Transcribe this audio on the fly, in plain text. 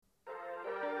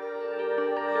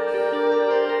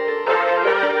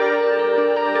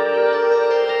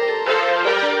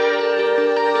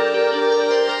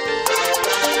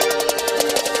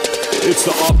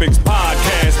It's the Opix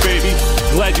Podcast, baby.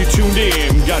 Glad you tuned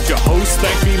in. Got your host,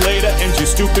 thank me later, and you're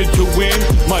stupid to win.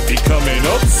 Might be coming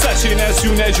obsession as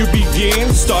soon as you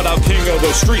begin. Start out king of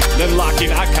the street, then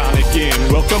locking iconic in.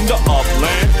 Welcome to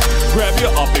Upland. Grab your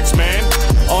Opix, man.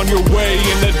 On your way,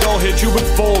 and the door hit you with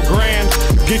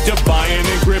 $4,000. Get to buying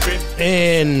and gripping.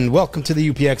 And welcome to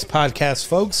the UPX Podcast,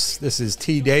 folks. This is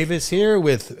T. Davis here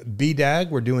with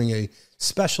BDag. We're doing a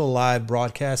special live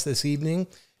broadcast this evening.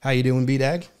 How you doing,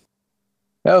 BDag?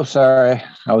 Oh, sorry.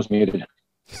 I was muted.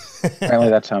 Apparently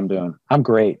that's how I'm doing. I'm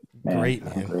great, man. Great,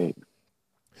 man. I'm great.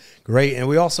 Great. And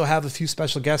we also have a few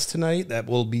special guests tonight that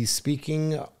will be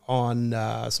speaking on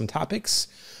some topics.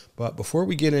 But before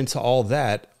we get into all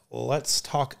that, let's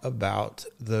talk about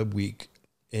the week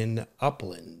in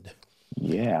Upland.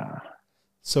 Yeah.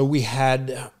 So we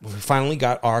finally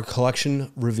got our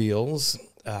collection reveals.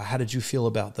 How did you feel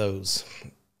about those?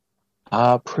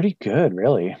 Pretty good,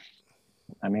 really.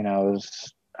 I mean, I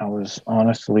was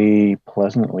honestly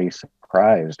pleasantly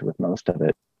surprised with most of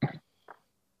it.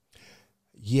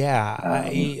 Yeah,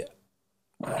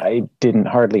 I didn't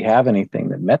hardly have anything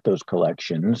that met those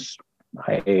collections.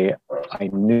 I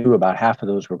knew about half of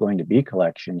those were going to be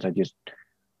collections. I just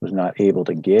was not able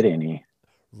to get any.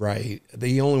 Right.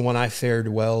 The only one I fared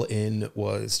well in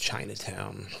was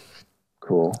Chinatown.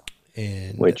 Cool.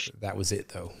 And that was it,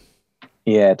 though.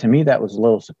 Yeah, to me, that was a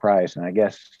little surprise, and I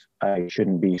guess I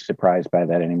shouldn't be surprised by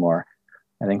that anymore.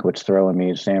 I think what's throwing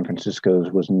me is San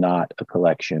Francisco's was not a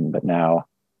collection, but now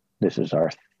this is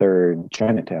our third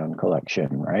Chinatown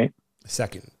collection, right?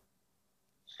 Second?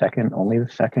 Only the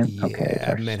second? Yeah, okay, it's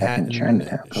our Manhattan, second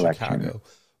Chinatown collection. Chicago.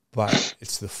 But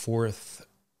it's the fourth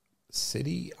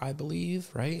city, I believe,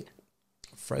 right?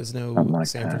 Fresno, like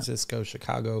San that. Francisco,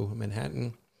 Chicago,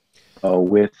 Manhattan. Oh,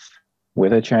 with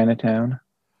a Chinatown?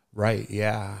 Right,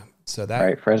 yeah. So that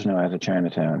Right, Fresno has a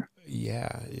Chinatown.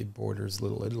 Yeah, it borders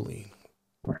Little Italy.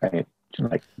 Right,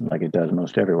 like it does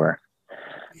most everywhere.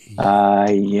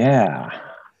 Yeah.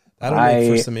 That'll make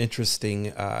for I- some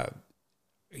interesting,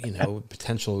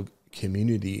 potential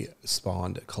community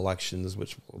spawned collections,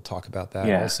 which we'll talk about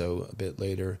that also a bit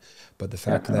later. But the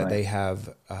fact that they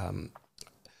have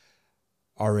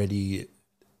already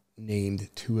named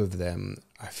two of them,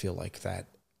 I feel like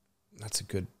that's a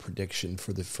good prediction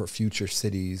for future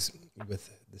cities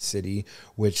with the city.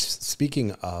 Which,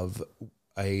 speaking of,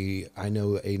 I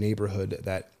know a neighborhood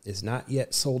that is not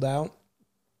yet sold out,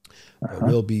 but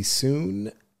will be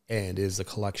soon, and is a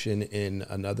collection in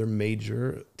another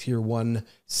major tier 1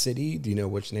 city. Do you know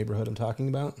which neighborhood I'm talking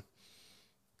about?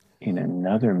 In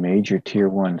another major tier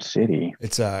 1 city?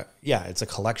 It's a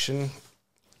collection,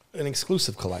 an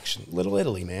exclusive collection. Little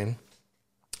Italy, man.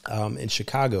 In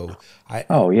Chicago.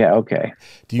 Okay.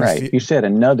 You you said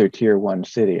another tier 1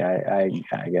 city. I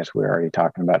guess we're already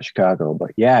talking about Chicago, but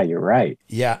yeah, you're right.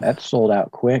 Yeah. That's sold out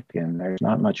quick and there's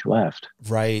not much left.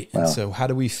 Right. Well, and so how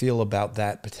do we feel about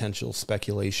that potential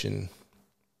speculation?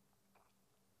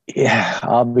 Yeah,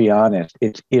 I'll be honest.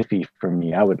 It's iffy for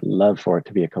me. I would love for it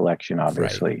to be a collection,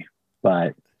 obviously,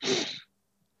 but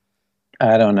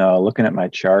I don't know. Looking at my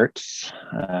charts,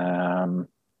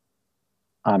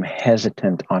 I'm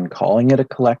hesitant on calling it a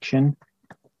collection.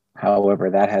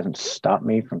 However, that hasn't stopped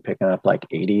me from picking up like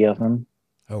 80 of them.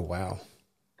 Oh, wow.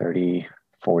 30,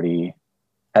 40.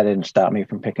 That didn't stop me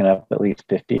from picking up at least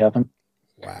 50 of them.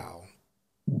 Wow.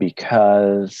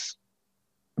 Because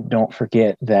don't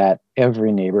forget that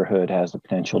every neighborhood has the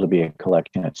potential to be a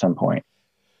collection at some point.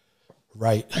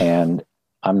 Right. And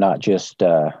I'm not just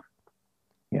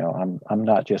I'm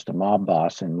not just a mob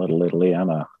boss in Little Italy. I'm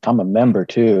a member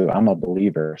too. I'm a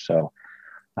believer. So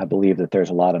I believe that there's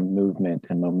a lot of movement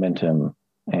and momentum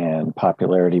and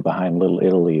popularity behind Little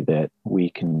Italy that we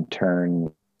can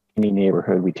turn any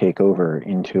neighborhood we take over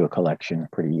into a collection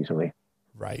pretty easily.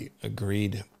 Right.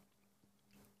 Agreed.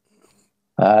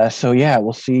 So yeah,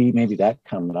 we'll see maybe that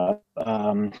coming up.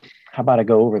 How about I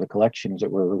go over the collections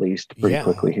that were released pretty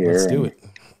quickly here? Let's do it.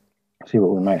 See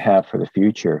what we might have for the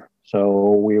future.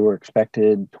 So we were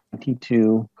expected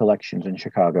 22 collections in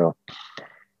Chicago,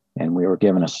 and we were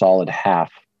given a solid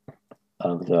half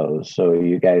of those. So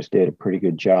you guys did a pretty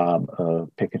good job of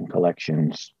picking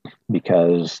collections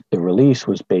because the release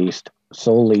was based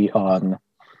solely on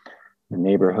the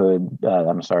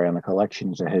on the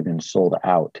collections that had been sold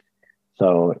out.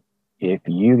 So if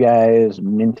you guys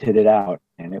minted it out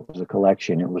and it was a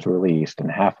collection, it was released, and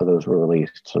half of those were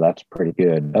released. So that's pretty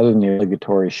good. Other than the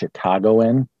obligatory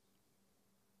Chicagoan,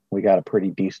 we got a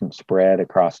pretty decent spread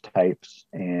across types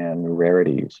and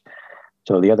rarities.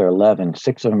 So the other 11,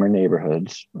 6 of them are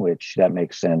neighborhoods, which that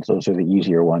makes sense. Those are the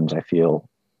easier ones, I feel,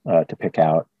 to pick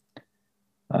out.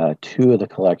 Two of the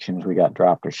collections we got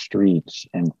dropped are streets,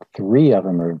 and three of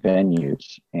them are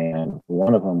venues. And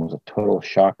one of them was a total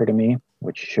shocker to me,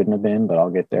 which shouldn't have been, but I'll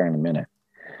get there in a minute.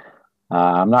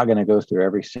 I'm not going to go through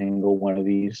every single one of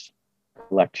these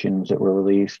collections that were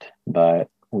released, but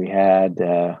we had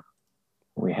a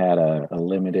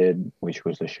limited, which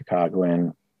was the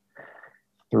Chicagoan,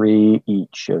 three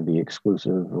each of the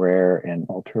exclusive rare and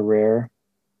ultra rare,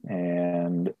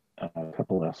 and a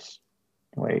couple of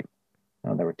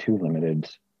there were two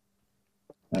limiteds.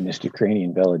 I missed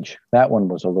Ukrainian Village. That one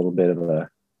was a little bit of a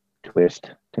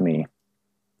twist to me.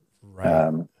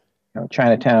 Right.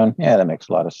 Chinatown, yeah, that makes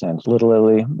a lot of sense. Little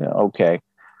Italy, okay.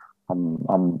 I'm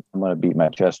going to beat my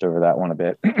chest over that one a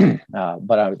bit,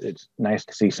 but it's nice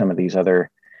to see some of these other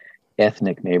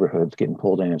ethnic neighborhoods getting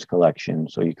pulled in its collection.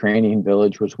 So Ukrainian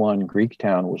Village was one, Greek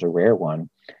Town was a rare one,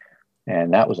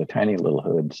 and that was a tiny little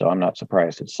hood. So I'm not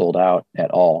surprised it sold out at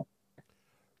all.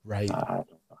 Right. I don't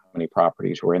know how many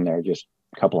properties were in there, just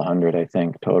a couple of hundred, I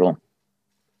think, total.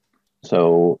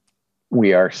 So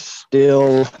we are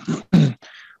still,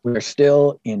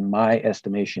 in my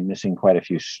estimation, missing quite a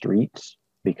few streets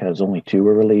because only two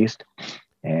were released.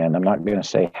 And I'm not going to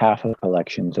say half of the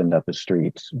collections end up as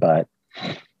streets, but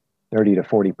 30 to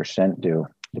 40% do,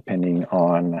 depending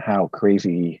on how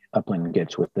crazy Upland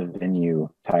gets with the venue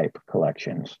type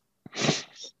collections.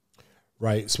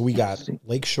 Right. So we got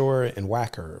Lakeshore and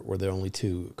Wacker were the only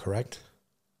two, correct?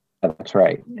 That's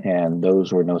right. And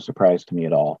those were no surprise to me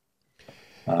at all.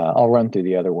 I'll run through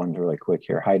the other ones really quick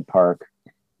here. Hyde Park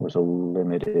was a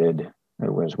limited,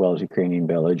 as well as Ukrainian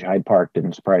Village. Hyde Park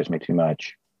didn't surprise me too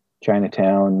much.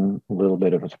 Chinatown, a little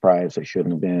bit of a surprise. It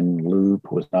shouldn't have been.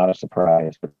 Loop was not a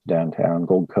surprise, but downtown.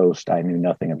 Gold Coast, I knew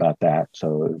nothing about that.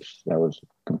 So that was a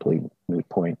complete moot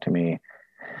point to me.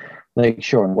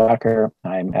 Lakeshore and Wacker,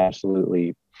 I'm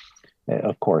absolutely,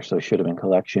 of course, those should have been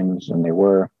collections, and they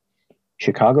were.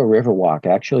 Chicago Riverwalk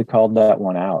actually called that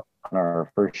one out on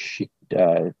our first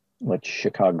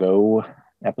Chicago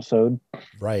episode.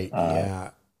 Right.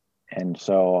 Yeah. And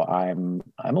so I'm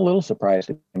a little surprised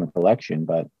it became a collection,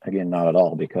 but again, not at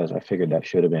all, because I figured that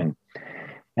should have been.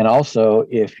 And also,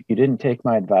 if you didn't take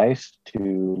my advice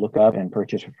to look up and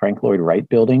purchase a Frank Lloyd Wright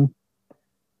building,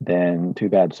 then too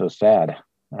bad, so sad.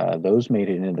 Those made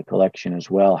it into the collection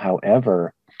as well.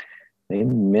 However, they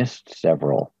missed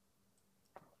several.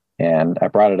 And I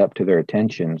brought it up to their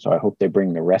attention, so I hope they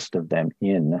bring the rest of them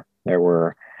in. There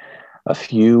were a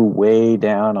few way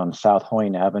down on South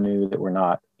Hoyne Avenue that were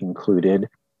not included.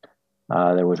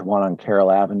 There was one on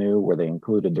Carroll Avenue where they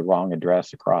included the wrong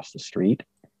address across the street.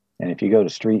 And if you go to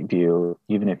Street View,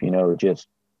 even if you know just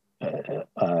a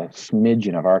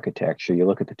smidgen of architecture, you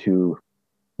look at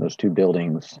those two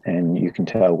buildings, and you can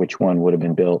tell which one would have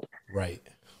been built right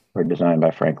or designed by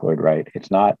Frank Lloyd Wright.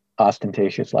 It's not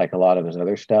ostentatious like a lot of his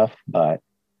other stuff, but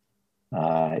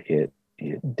it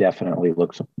definitely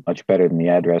looks much better than the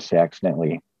address they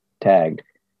accidentally tagged.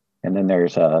 And then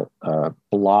there's a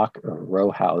block of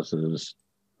row houses,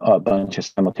 a bunch of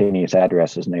simultaneous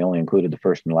addresses, and they only included the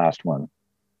first and last one.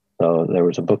 So there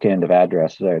was a bookend of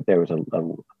addresses. There was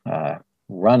a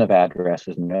run of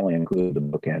addresses, and they only included the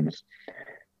bookends.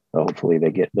 So hopefully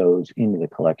they get those into the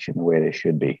collection the way they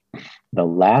should be. The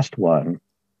last one,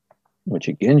 which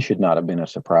again should not have been a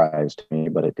surprise to me,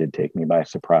 but it did take me by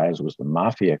surprise, was the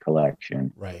Mafia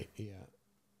collection. Right. Yeah.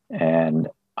 And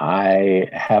I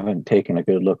haven't taken a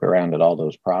good look around at all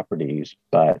those properties,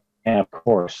 but and of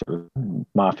course,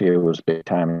 Mafia was big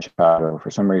time in Chicago.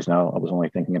 For some reason, I was only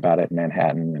thinking about it in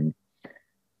Manhattan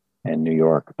and New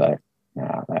York, but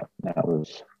that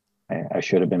was, I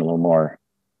should have been a little more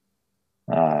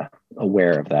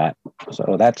aware of that.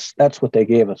 So that's what they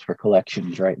gave us for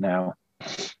collections right now.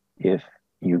 If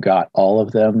you got all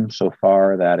of them so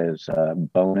far, that is a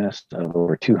bonus of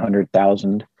over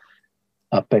 200,000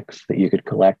 UPICs that you could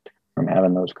collect from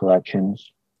having those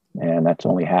collections. And that's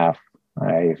only half.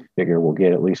 I figure we'll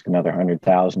get at least another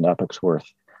 100,000 UPICs worth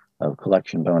of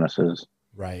collection bonuses.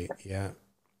 Right. Yeah.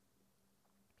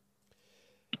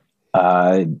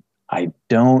 I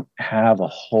don't have a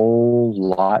whole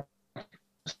lot of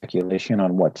speculation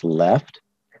on what's left.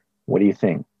 What do you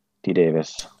think, D.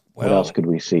 Davis? What else could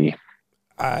we see?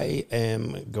 I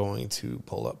am going to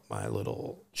pull up my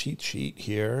little cheat sheet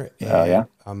here, and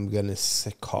I'm going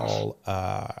to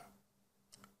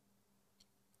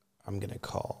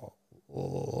call,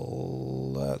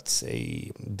 let's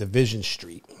say, Division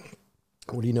Street.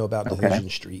 What do you know about Division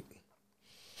Street?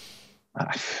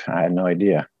 I have no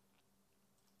idea.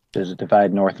 Does it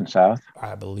divide north and south?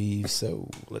 I believe so.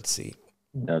 Let's see.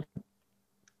 No,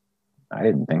 I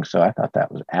didn't think so. I thought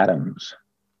that was Adams.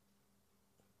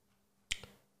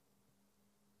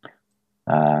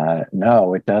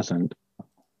 No, it doesn't.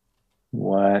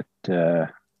 What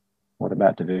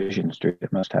about Division Street?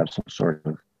 It must have some sort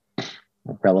of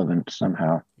relevance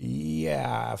somehow.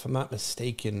 Yeah, if I'm not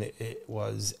mistaken, it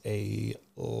was a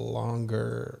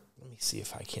longer. Let me see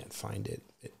if I can't find it.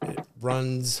 It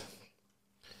runs.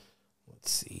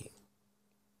 Let's see.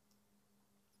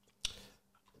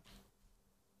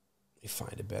 Let me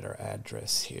find a better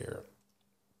address here.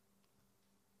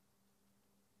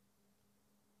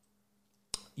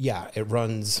 Yeah, it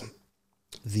runs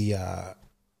the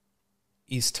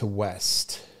east to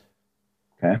west.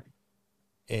 Okay.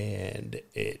 And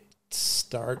it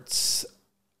starts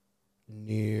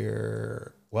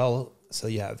near, so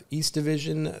you have East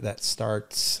Division that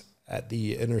starts at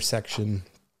the intersection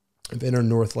of Inner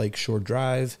North Lakeshore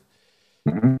Drive,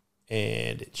 Mm-hmm.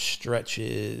 and it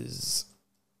stretches,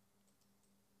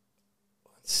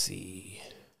 let's see.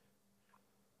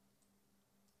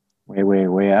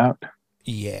 Way out.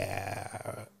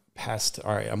 Yeah, past,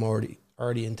 all right, I'm already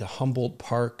into Humboldt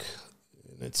Park,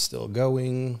 and it's still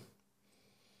going.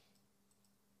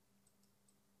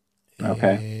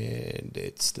 Okay. And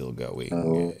it's still going.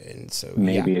 So and so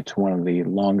maybe it's one of the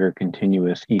longer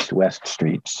continuous east-west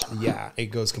streets. Yeah, it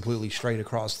goes completely straight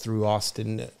across through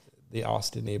Austin, the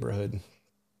Austin neighborhood.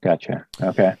 Gotcha.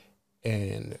 Okay.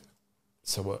 And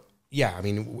so, yeah, I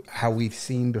mean, how we've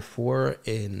seen before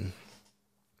in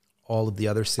all of the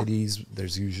other cities,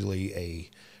 there's usually a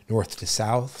north to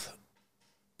south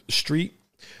street,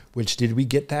 which did we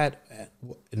get that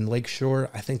in Lakeshore?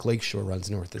 I think Lakeshore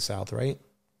runs north to south, right?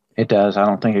 It does. I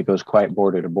don't think it goes quite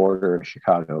border to border of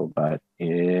Chicago, but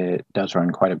it does run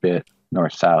quite a bit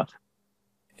north-south.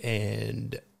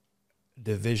 And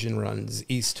Division runs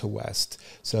east to west.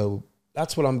 So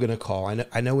that's what I'm going to call.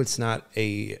 I know it's not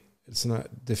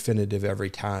definitive every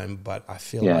time, but I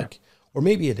feel like, or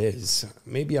maybe it is.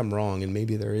 Maybe I'm wrong, and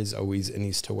maybe there is always an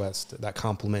east to west that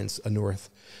complements a north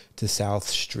to south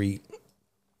street.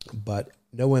 But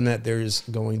knowing that there's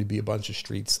going to be a bunch of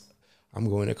streets, I'm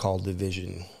going to call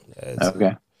Division as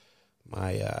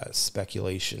my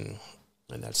speculation,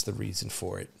 and that's the reason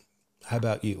for it. How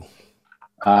about you?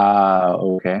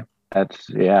 Okay.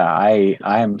 I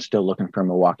am still looking for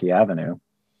Milwaukee Avenue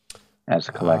as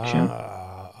a collection.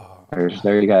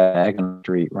 There you got Agnew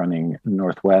Street running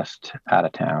northwest out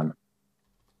of town.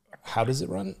 How does it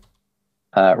run?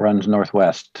 It runs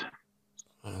northwest.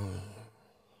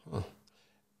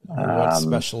 What's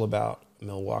special about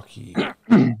Milwaukee?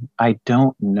 I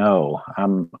don't know.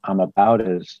 I'm about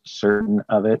as certain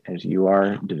of it as you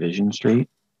are, Division Street.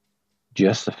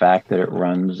 Just the fact that it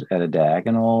runs at a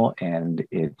diagonal and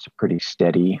it's a pretty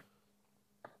steady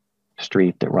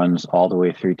street that runs all the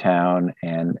way through town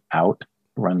and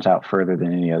runs out further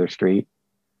than any other street.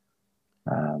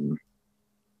 And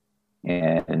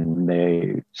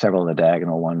several of the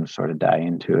diagonal ones sort of die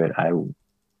into it. I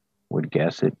would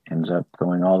guess it ends up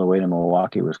going all the way to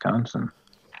Milwaukee, Wisconsin.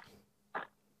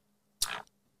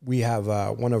 We have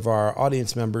one of our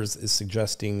audience members is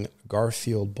suggesting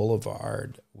Garfield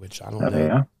Boulevard, which I don't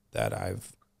know that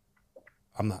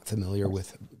I'm not familiar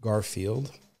with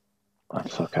Garfield.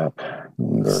 Let's look up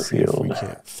Let's see if Garfield. we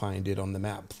can't find it on the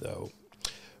map, though.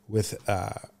 With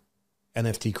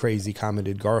NFT Crazy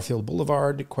commented, Garfield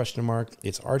Boulevard, ?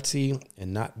 It's artsy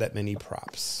and not that many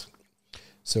props.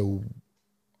 So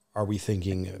are we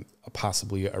thinking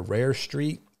possibly a rare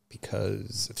street?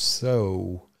 Because if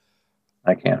so...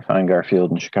 I can't find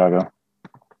Garfield in Chicago.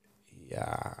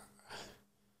 Yeah.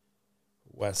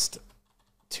 West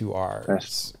 2 R's.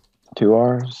 West 2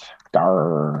 R's.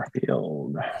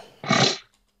 Garfield.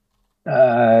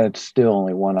 It's still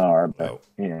only 1 R, but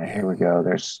here we go.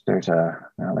 There's a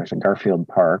Garfield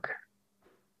Park.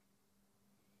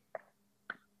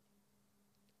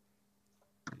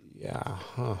 Yeah.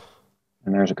 Huh.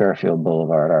 And there's a Garfield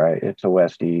Boulevard. All right, it's a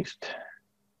west-east.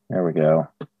 There we go.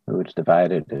 Ooh, it's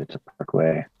divided. It's a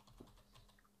parkway.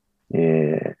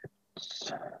 It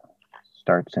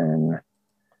starts in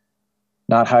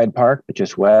not Hyde Park, but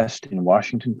just west in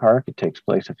Washington Park. It takes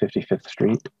place at 55th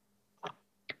Street.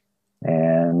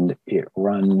 And it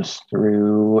runs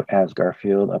through as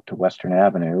Garfield up to Western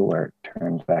Avenue, where it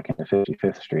turns back into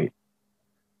 55th Street.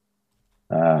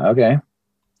 Okay.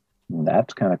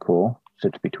 That's kind of cool.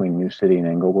 Sits between New City and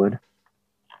Englewood.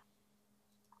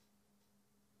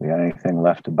 We got anything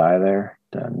left to buy there?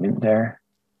 To mint there?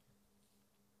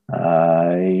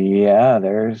 Yeah,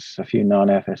 there's a few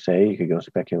non-FSA you could go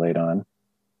speculate on.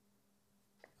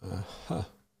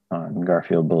 On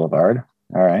Garfield Boulevard.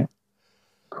 All right.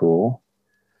 Cool.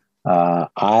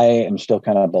 I am still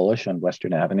kind of bullish on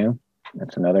Western Avenue.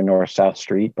 It's another north-south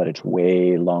street, but it's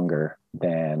way longer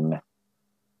than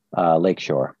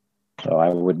Lakeshore. So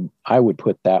I would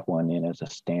put that one in as a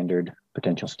standard,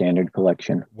 potential standard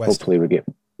collection. Hopefully we get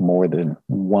more than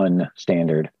one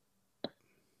standard.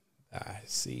 I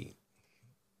see.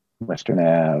 Western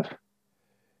Ave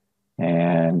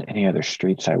and any other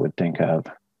streets I would think of.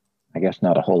 I guess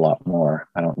not a whole lot more.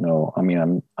 I don't know. I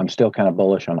mean, I'm still kind of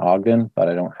bullish on Ogden, but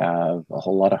I don't have a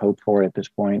whole lot of hope for it at this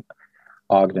point.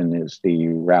 Ogden is the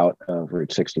route of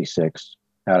Route 66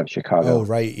 out of Chicago. Oh,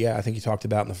 right. Yeah, I think you talked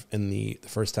about in the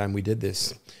first time we did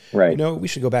this. Right. You know, we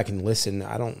should go back and listen.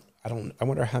 I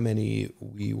wonder how many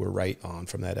we were right on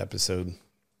from that episode.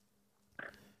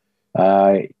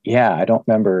 Yeah, I don't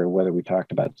remember whether we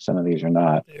talked about some of these or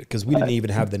not. Because we didn't even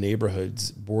have the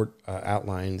neighborhoods board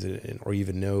outlines or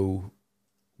even know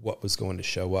what was going to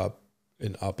show up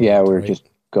in Upland. Yeah, we were just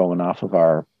going off of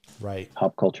our right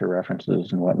pop culture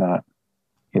references and whatnot,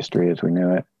 history as we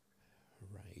knew it.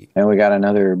 Right. And we got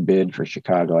another bid for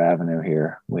Chicago Avenue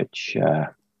here, which I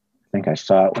think I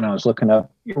saw it when I was looking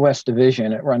up West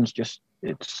Division.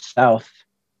 It's south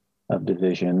of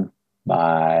Division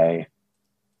by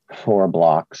 4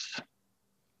 blocks.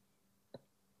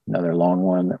 Another long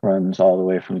one that runs all the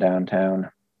way from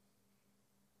downtown,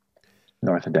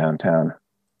 north of downtown.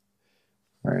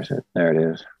 Where is it? There it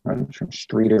is. Runs from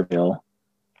Streeterville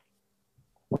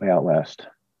way out west.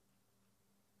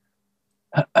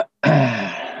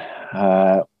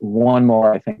 One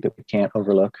more I think that we can't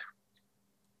overlook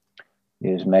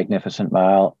is Magnificent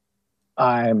Mile.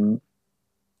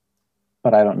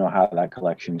 But I don't know how that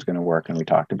collection is going to work, and we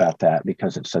talked about that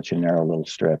because it's such a narrow little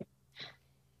strip.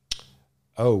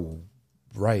 Oh,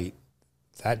 right.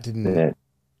 That didn't.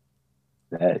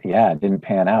 It didn't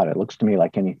pan out. It looks to me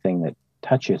like anything that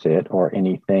touches it or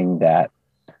anything that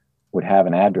would have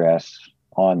an address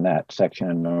on that section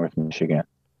of North Michigan.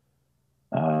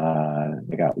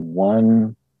 They got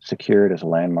one secured as a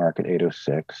landmark at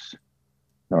 806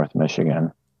 North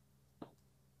Michigan.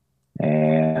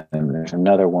 And there's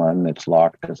another one that's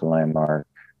locked as a landmark.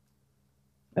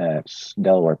 That's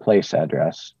Delaware Place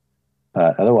address.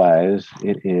 But otherwise,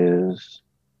 looks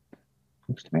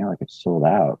to me like it's sold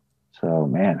out. So,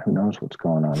 man, who knows what's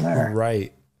going on there?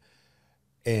 Right.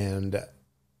 And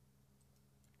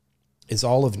is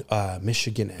all of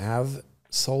Michigan Ave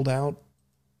sold out?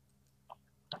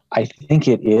 I think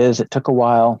it is. It took a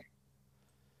while.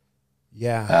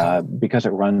 Yeah. Because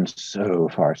it runs so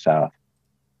far south.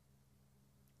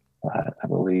 I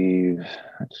believe,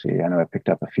 let's see, I know I picked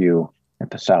up a few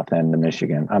at the south end of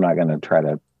Michigan. I'm not going to try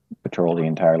to patrol the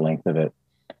entire length of it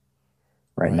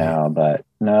right now, but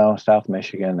no, South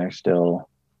Michigan, I'm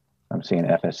seeing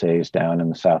FSAs down in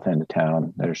the south end of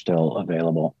town that are still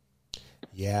available.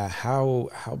 Yeah, how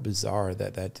bizarre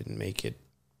that didn't make it.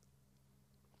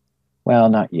 Well,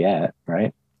 not yet,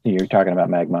 right? You're talking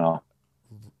about Mag Mile.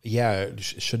 Yeah,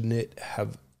 shouldn't it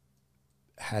have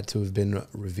had to have been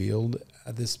revealed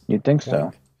at this point? You'd think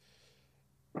so.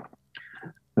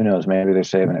 Who knows? Maybe they're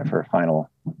saving it for a final.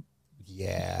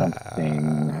 Yeah.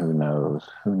 Something. Who knows?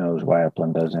 Who knows why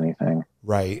Upland does anything?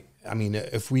 Right. I mean,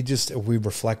 if we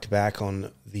reflect back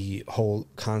on the whole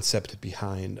concept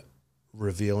behind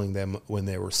revealing them when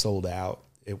they were sold out,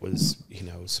 it was,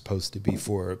 supposed to be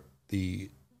for the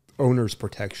owner's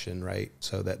protection, right?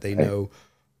 So that they know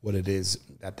what it is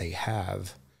that they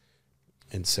have.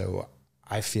 And so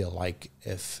I feel like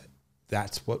if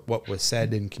that's what was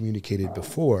said and communicated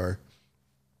before,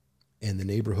 and the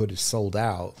neighborhood is sold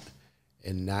out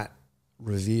and not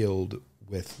revealed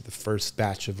with the first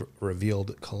batch of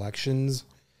revealed collections,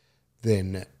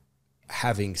 then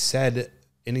having said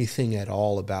anything at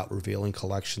all about revealing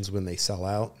collections when they sell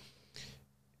out,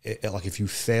 like if you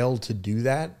fail to do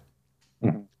that,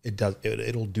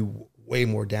 it'll do way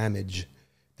more damage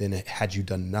than had you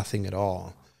done nothing at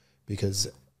all. Because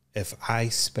if I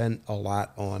spent a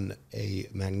lot on a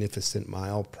Magnificent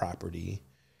Mile property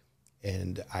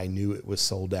and I knew it was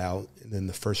sold out, and then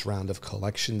the first round of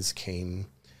collections came,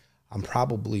 I'm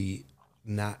probably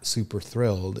not super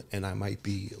thrilled, and I might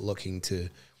be looking to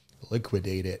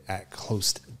liquidate it at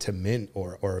close to mint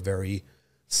or a very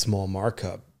small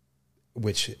markup,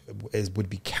 which would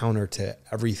be counter to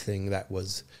everything that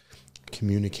was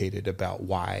communicated about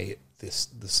why the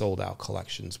sold out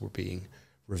collections were being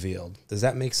revealed. Does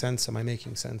that make sense? Am I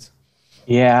making sense?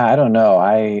 Yeah, I don't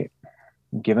know.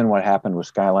 Given what happened with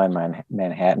Skyline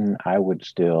Manhattan, I would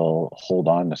still hold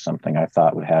on to something I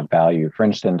thought would have value. For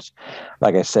instance,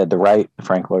 like I said, the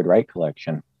Frank Lloyd Wright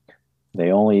collection,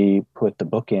 they only put the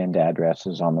bookend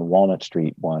addresses on the Walnut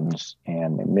Street ones,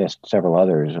 and they missed several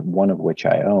others, one of which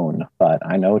I own. But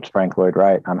I know it's Frank Lloyd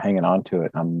Wright. I'm hanging on to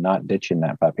it. I'm not ditching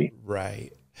that puppy.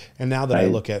 Right. And now that I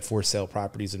look at for sale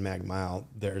properties in Mag Mile,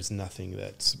 there's nothing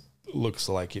that's looks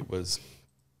like it was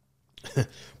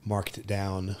marked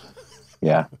down.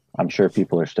 Yeah, I'm sure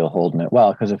people are still holding it.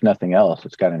 Well, because if nothing else,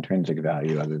 it's got intrinsic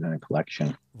value other than a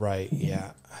collection. Right.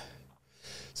 Yeah.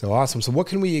 So awesome. So what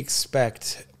can we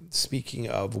expect? Speaking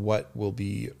of what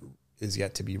is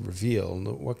yet to be revealed,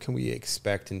 what can we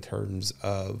expect in terms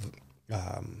of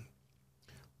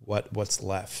what's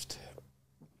left?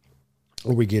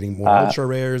 Are we getting more ultra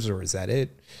rares, or is that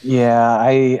it? Yeah,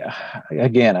 I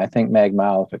think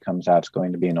Magma, if it comes out, it's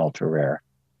going to be an ultra rare.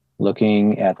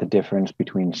 Looking at the difference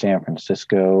between San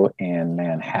Francisco and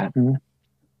Manhattan,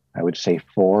 I would say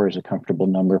 4 is a comfortable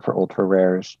number for ultra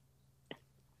rares.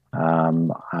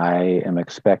 I am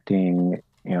expecting,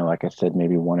 like I said,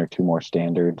 maybe 1 or 2 more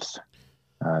standards.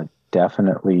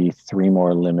 Definitely 3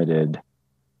 more limited.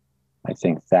 I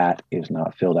think that is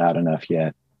not filled out enough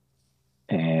yet.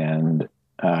 And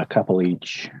a couple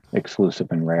each exclusive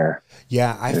and rare.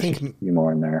 Yeah, I There's think a few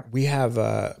more in there. We have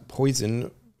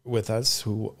Poyzen with us,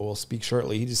 who will speak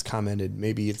shortly. He just commented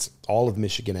maybe it's all of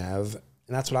Michigan Ave,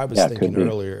 and that's what I was thinking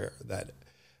earlier, that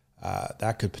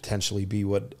that could potentially be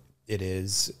what it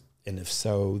is, and if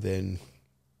so, then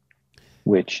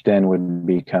which then would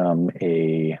become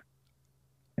and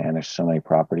there's so many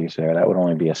properties there, that would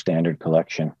only be a standard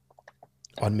collection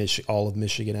on all of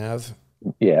Michigan Ave.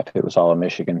 Yeah, if it was all of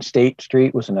Michigan. State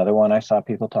Street was another one I saw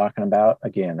people talking about.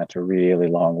 Again, that's a really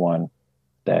long one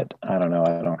that I don't know.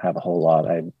 I don't have a whole lot.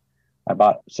 I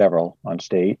bought several on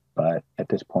State, but at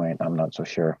this point, I'm not so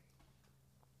sure.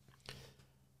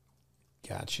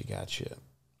 Gotcha.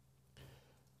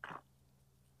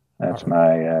 That's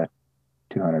my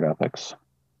 200 epics.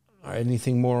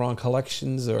 Anything more on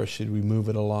collections, or should we move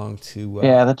it along to?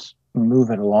 Yeah, let's move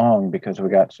it along because we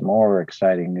got some more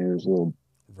exciting news. A little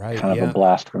kind of a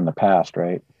blast from the past,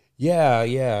 right? Yeah.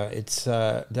 It's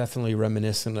definitely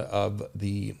reminiscent of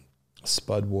the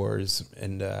Spud Wars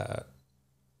and the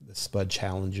Spud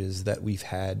challenges that we've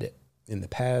had in the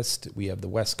past. We have the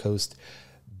West Coast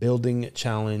Building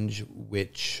Challenge,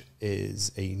 which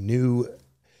is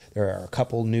there are a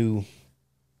couple new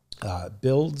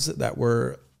builds that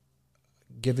were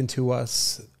given to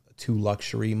us, 2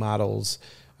 luxury models.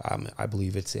 I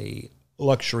believe it's a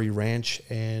luxury ranch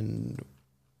and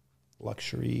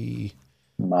luxury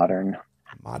modern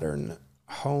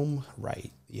home.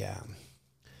 Right. Yeah.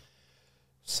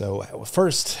 So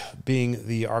first, being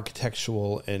the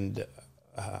architectural and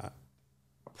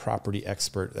property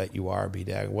expert that you are,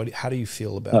 BDag, how do you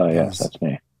feel about these? Yes, that's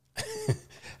me.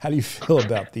 How do you feel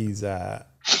about these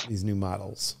new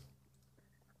models?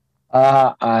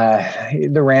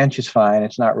 The ranch is fine.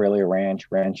 It's not really a ranch.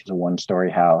 Ranch is a 1-story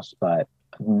house, but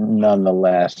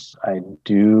nonetheless, I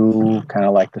do kind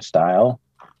of like the style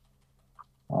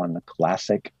on the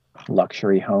classic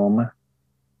luxury home.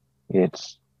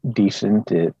 It's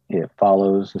decent. It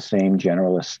follows the same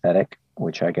general aesthetic,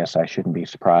 which I guess I shouldn't be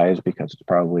surprised because it's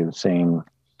probably the same.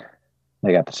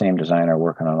 They got the same designer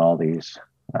working on all these.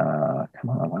 Come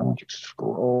on, why don't you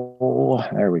scroll?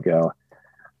 There we go.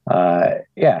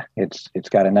 Yeah, it's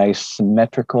got a nice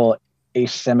symmetrical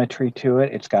asymmetry to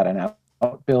it. It's got an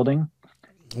outbuilding.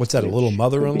 What's that, a little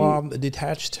mother-in-law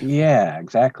detached? Yeah,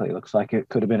 exactly. It looks like it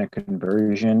could have been a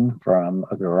conversion from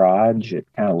a garage. It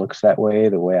kind of looks that way,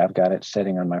 the way I've got it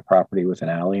sitting on my property with an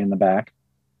alley in the back.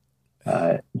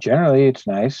 Generally, it's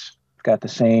nice. It's got the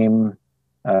same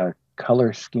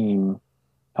color scheme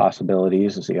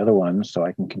possibilities as the other ones, so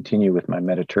I can continue with my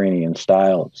Mediterranean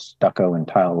style stucco and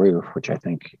tile roof, which I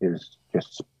think is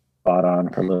just spot on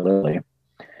for Lily.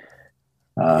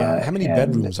 How many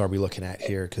bedrooms are we looking at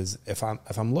here? Because if I'm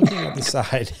looking at the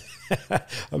side,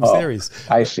 I'm serious.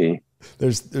 I see.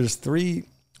 There's 3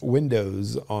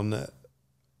 windows on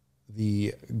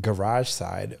the garage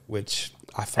side, which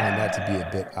I find that to be a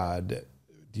bit odd.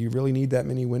 Do you really need that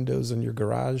many windows in your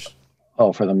garage?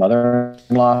 Oh, for the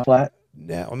mother-in-law flat?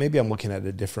 No, or maybe I'm looking at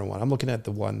a different one. I'm looking at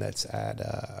the one that's at.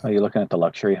 Are you looking at the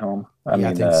luxury home? I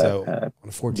think so.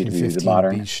 On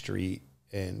 1415 B Street.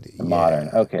 And the modern.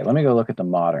 Okay, let me go look at the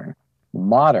modern.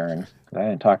 Modern, because I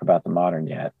didn't talk about the modern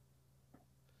yet.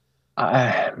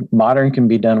 Modern can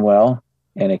be done well,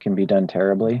 and it can be done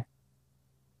terribly.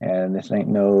 And this ain't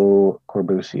no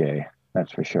Corbusier,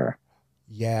 that's for sure.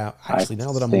 Yeah, actually,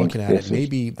 now that I'm looking at it,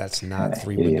 maybe that's not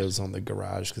 3 windows on the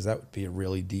garage, because that would be a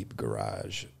really deep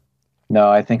garage. No,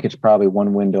 I think it's probably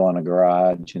 1 window on a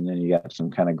garage, and then you got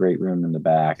some kind of great room in the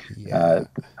back. Yeah.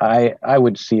 I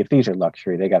would see if these are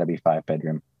luxury, they got to be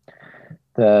 5-bedroom.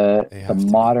 The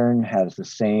modern has the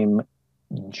same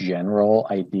general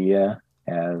idea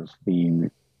as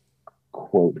the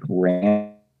quote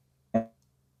ranch.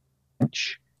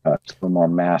 It's a little more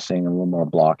massing, a little more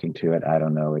blocking to it. I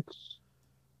don't know.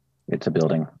 It's a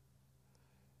building.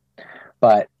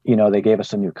 But, you know, they gave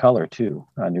us a new color too,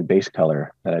 a new base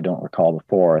color that I don't recall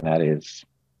before, and that is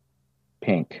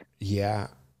pink. Yeah.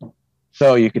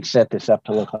 So you could set this up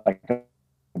to look like a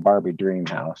Barbie dream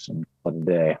house in one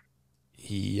day.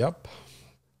 Yep.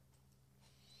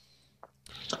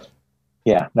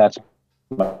 Yeah, that's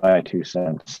my 2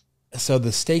 cents. So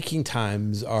the staking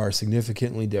times are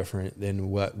significantly different than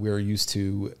what we're used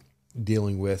to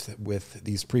dealing with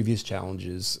these previous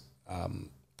challenges.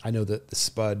 I know that the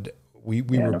Spud, we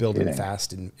were building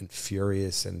fast and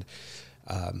furious, and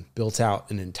built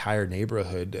out an entire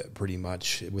neighborhood pretty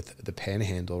much with the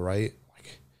Panhandle, right?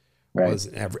 Right. Was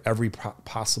every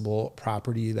possible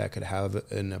property that could have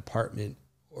an apartment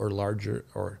or larger,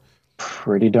 or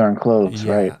pretty darn close,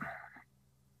 yeah, right?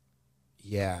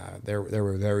 Yeah, there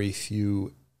were very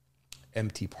few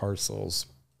empty parcels.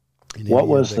 What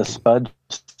was the Spud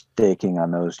staking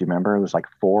on those? Do you remember? It was like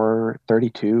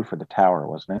 432 for the tower,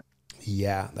 wasn't it?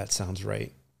 Yeah, that sounds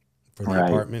right. For the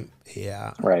apartment,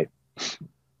 yeah. Right.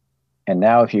 And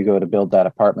now if you go to build that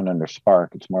apartment under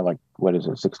Spark, it's more like, what is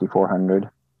it, 6,400?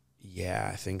 Yeah,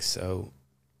 I think so.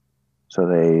 So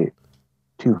they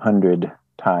 200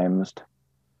 times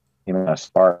the amount of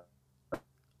Spark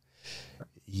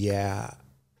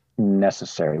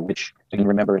necessary, which, you can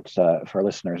remember, it's for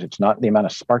listeners, it's not the amount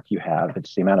of Spark you have,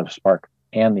 it's the amount of Spark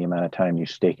and the amount of time you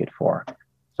stake it for.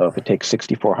 So if it takes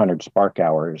 6,400 Spark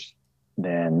hours,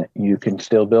 then you can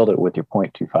still build it with your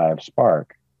 0.25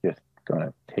 Spark. Just going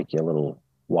to take you a little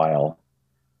while,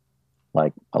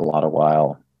 like a lot of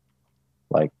while,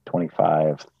 like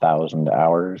 25,000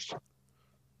 hours.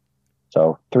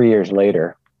 So 3 years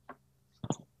later,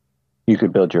 you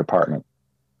could build your apartment.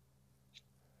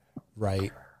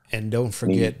 Right. And don't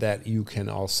forget that you can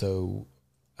also,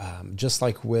 just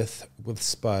like with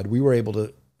Spud, we were able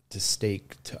to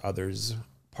stake to others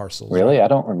parcels. Really? Right? I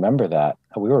don't remember that.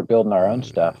 We were building our own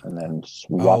stuff and then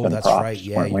swapping that's props, right.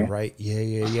 Yeah, you're right.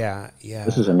 Yeah.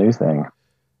 This is a new thing.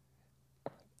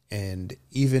 And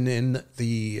even in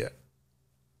the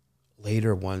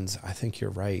later ones, I think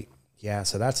you're right. Yeah,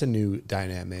 so that's a new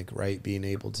dynamic, right? Being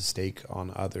able to stake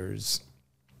on others.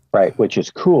 Right, which is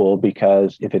cool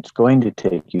because if it's going to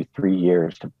take you 3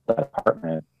 years to build that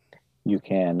apartment, you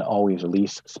can always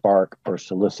lease Spark or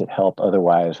solicit help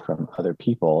otherwise from other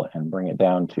people and bring it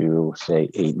down to, say,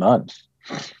 8 months,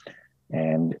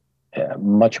 and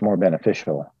much more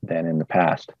beneficial than in the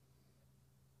past.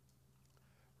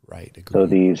 Right. Agreed. So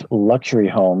these luxury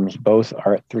homes both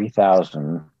are at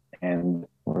 3,000, and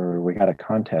we got a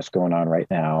contest going on right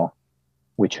now,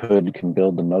 which hood can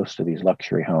build the most of these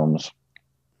luxury homes.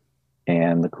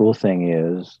 And the cool thing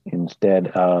is, instead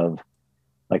of,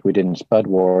 like we did in Spud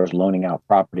Wars, loaning out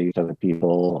properties to other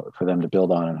people for them to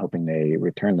build on and hoping they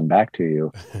return them back to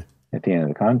you at the end of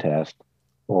the contest,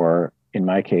 or in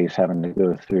my case, having to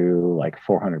go through like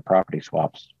 400 property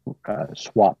swap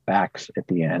backs at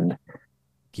the end.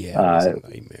 Yeah, it was a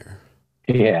nightmare.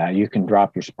 Yeah, you can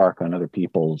drop your Spark on other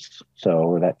people's.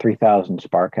 So that 3,000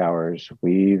 Spark hours,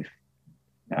 we've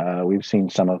seen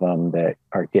some of them that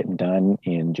are getting done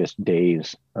in just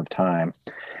days of time.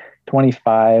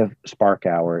 25 Spark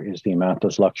hour is the amount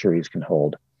those luxuries can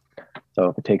hold. So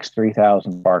if it takes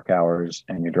 3,000 Spark hours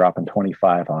and you're dropping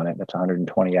 25 on it, that's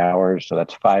 120 hours. So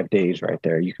that's 5 days right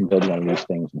there. You can build one of these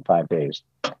things in 5 days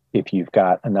if you've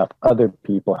got enough other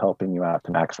people helping you out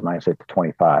to maximize it to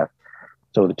 25.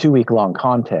 So the 2 week long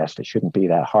contest, it shouldn't be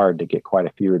that hard to get quite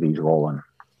a few of these rolling.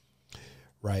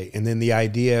 Right. And then the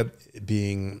idea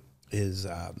being is,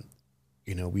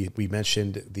 we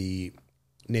mentioned the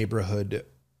neighborhood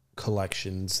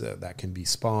collections that can be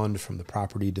spawned from the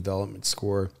property development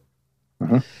score.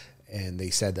 Mm-hmm. And they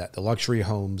said that the luxury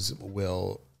homes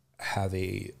will have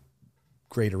a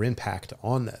greater impact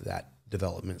on that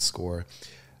development score.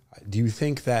 Do you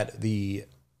think that the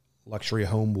luxury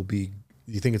home do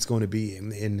you think it's going to be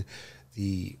in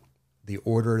the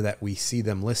order that we see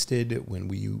them listed when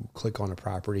you click on a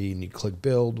property and you click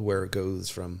build, where it goes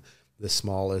from the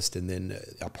smallest, and then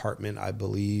apartment, I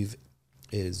believe,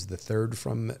 is the third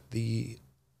from the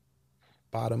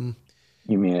bottom?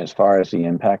 You mean as far as the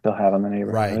impact they'll have on the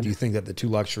neighborhood? Right. Do you think that the two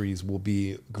luxuries will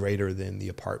be greater than the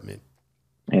apartment?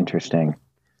 Interesting.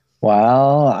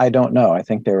 Well, I don't know. I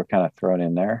think they were kind of thrown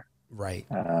in there. Right.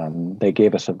 They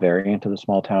gave us a variant of the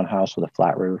small townhouse with a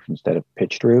flat roof instead of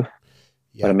pitched roof.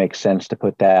 Yep. But it makes sense to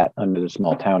put that under the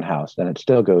small townhouse. Then it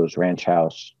still goes ranch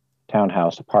house,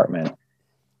 townhouse, apartment.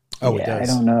 Oh, yeah, it does.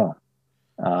 I don't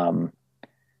know.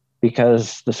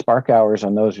 Because the Spark hours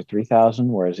on those are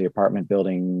 3,000, whereas the apartment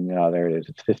building, there it is,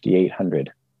 it's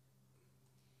 5,800.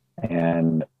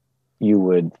 And you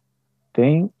would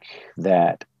think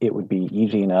that it would be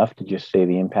easy enough to just say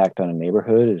the impact on a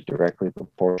neighborhood is directly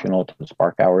proportional to the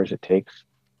spark hours it takes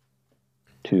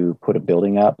to put a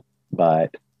building up.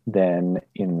 But then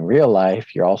in real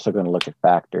life, you're also going to look at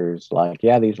factors like,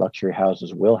 yeah, these luxury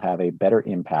houses will have a better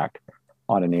impact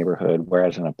on a neighborhood,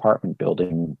 whereas an apartment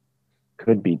building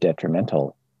could be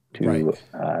detrimental to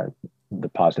the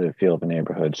positive feel of a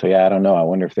neighborhood. So yeah, I don't know. I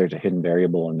wonder if there's a hidden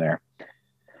variable in there.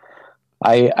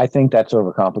 I think that's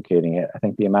overcomplicating it. I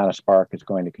think the amount of spark is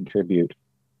going to contribute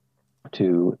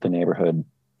to the neighborhood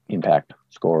impact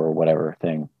score or whatever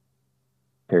thing,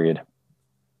 period.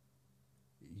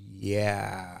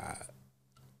 Yeah.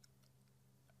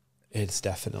 It's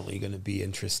definitely going to be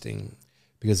interesting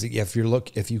because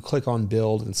if you click on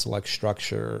build and select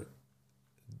structure,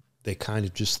 they kind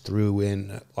of just threw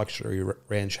in luxury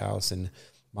ranch house and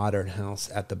modern house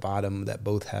at the bottom that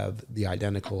both have the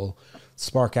identical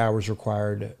spark hours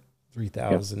required,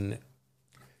 3,000,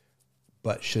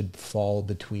 but should fall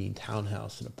between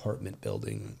townhouse and apartment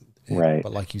building. Right.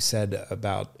 But like you said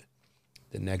about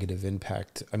the negative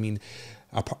impact, I mean,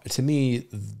 to me,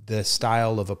 the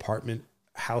style of apartment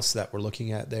house that we're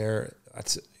looking at there,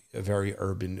 that's a very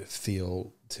urban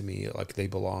feel to me. Like they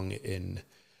belong in,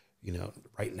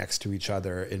 right next to each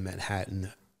other in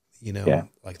Manhattan,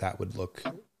 like that would look,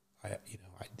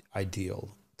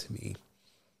 ideal to me.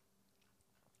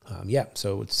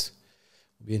 So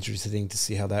it'll be interesting to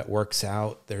see how that works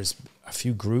out. There's a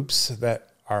few groups that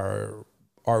are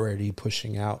already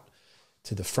pushing out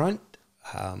to the front.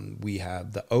 We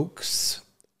have the Oaks,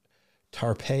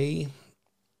 Tarpey,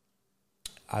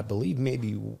 I believe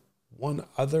maybe one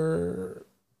other,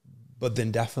 but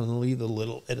then definitely the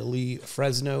Little Italy,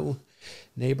 Fresno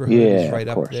neighborhood is right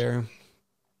up there.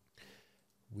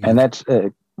 And that's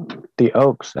the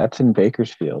Oaks. That's in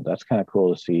Bakersfield. That's kind of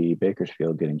cool to see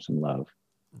Bakersfield getting some love.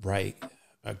 Right.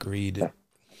 Agreed. I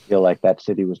feel like that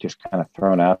city was just kind of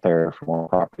thrown out there for more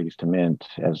properties to mint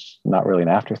as not really an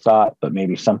afterthought, but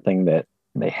maybe something that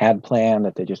they had planned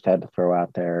that they just had to throw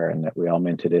out there and that we all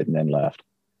minted it and then left.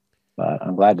 But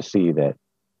I'm glad to see that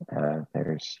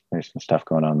there's some stuff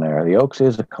going on there. The Oaks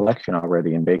is a collection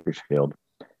already in Bakersfield.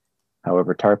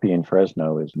 However, Tarpey and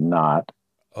Fresno is not.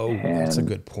 Oh, that's a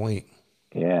good point.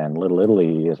 Yeah, and Little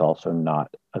Italy is also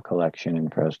not a collection in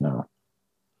Fresno.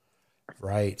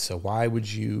 Right. So why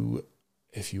would you,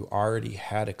 if you already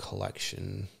had a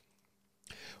collection?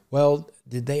 Well,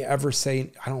 did they ever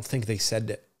say, I don't think they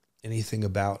said anything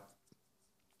about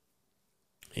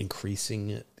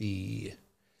increasing the...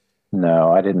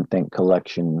 No, I didn't think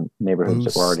collection neighborhoods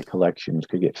that were already collections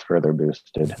could get further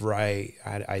boosted. Right.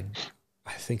 I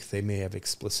think they may have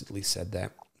explicitly said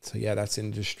that. So yeah, that's an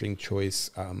interesting choice.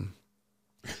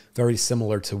 Very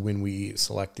similar to when we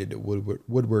selected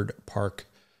Woodward Park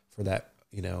for that,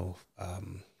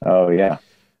 oh yeah,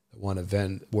 one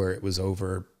event where it was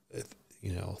over,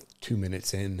 2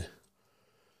 minutes in.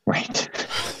 Right.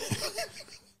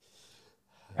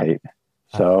 Right.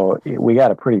 So we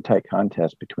got a pretty tight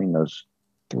contest between those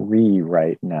three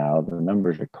right now. The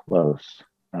numbers are close.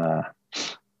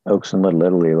 Oaks and Little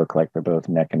Italy look like they're both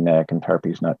neck and neck, and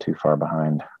Tarpey's not too far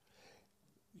behind.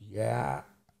 Yeah,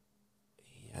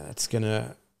 that's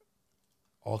gonna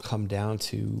all come down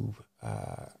to,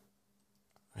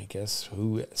 I guess,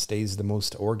 who stays the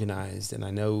most organized. And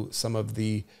I know some of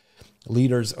the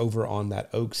leaders over on that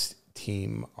Oaks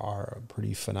team are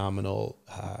pretty phenomenal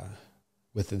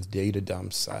with the data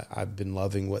dumps. I've been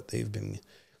loving what they've been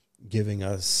giving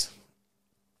us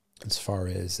as far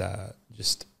as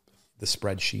just the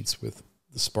spreadsheets with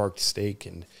the sparked stake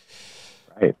and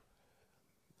right.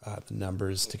 The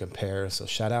numbers to compare. So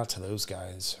shout out to those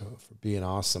guys for being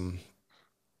awesome.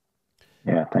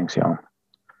 Yeah, thanks, y'all.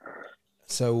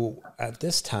 So at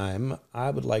this time,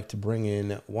 I would like to bring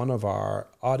in one of our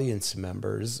audience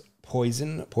members,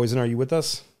 Poyzen. Poyzen, are you with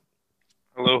us?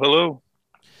 Hello.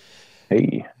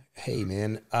 Hey,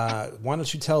 man. Why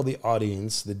don't you tell the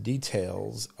audience the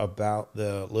details about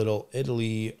the Little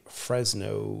Italy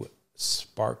Fresno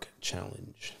Spark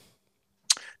Challenge?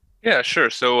 Yeah, sure.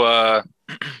 So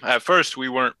at first we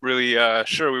weren't really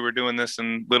sure we were doing this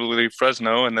in Little Italy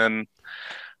Fresno, and then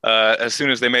as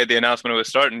soon as they made the announcement it was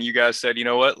starting, you guys said, you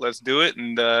know what, let's do it.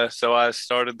 And so I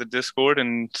started the Discord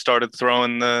and started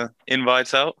throwing the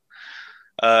invites out.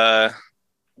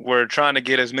 We're trying to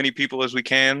get as many people as we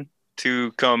can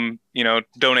to come,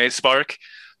 donate Spark,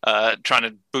 trying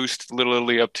to boost Little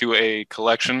Italy up to a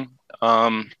collection.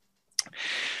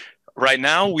 Right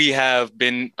now we have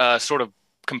been sort of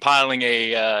compiling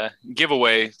a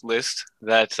giveaway list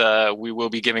that we will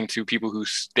be giving to people who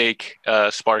stake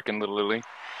Spark in Little Italy.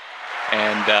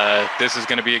 And this is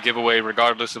going to be a giveaway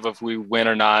regardless of if we win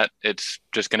or not. It's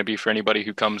just going to be for anybody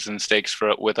who comes and stakes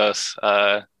with us.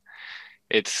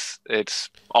 It's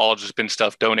all just been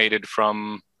stuff donated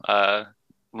from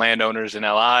landowners in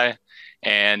LI,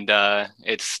 and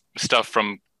it's stuff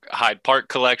from Hyde Park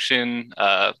collection,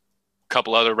 a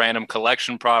couple other random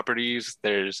collection properties.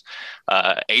 There's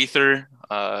Aether,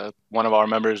 one of our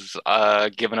members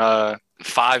giving a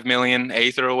 5 million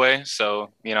Aether away,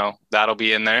 so that'll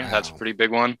be in there. Wow. That's a pretty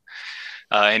big one.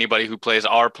 Anybody who plays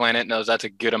Our Planet knows that's a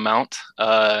good amount.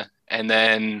 And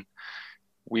then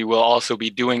we will also be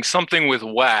doing something with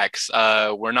wax.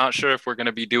 We're not sure if we're going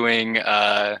to be doing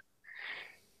a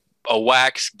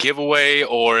wax giveaway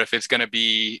or if it's going to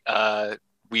be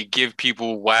we give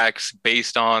people wax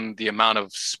based on the amount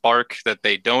of spark that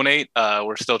they donate.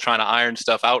 We're still trying to iron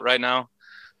stuff out right now.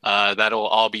 That'll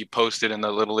all be posted in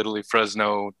the Little Italy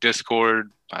Fresno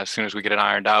Discord. As soon as we get it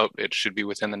ironed out, it should be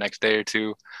within the next day or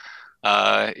two.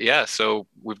 So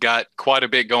we've got quite a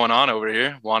bit going on over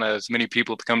here. Want as many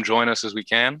people to come join us as we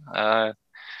can.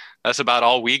 That's about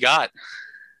all we got.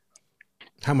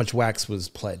 How much wax was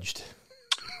pledged?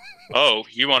 Oh,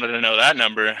 you wanted to know that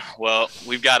number? Well,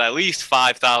 we've got at least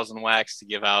 5,000 wax to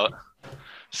give out.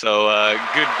 So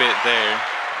good bit there.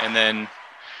 And then,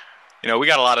 we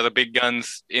got a lot of the big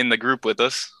guns in the group with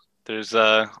us. There's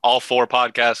all 4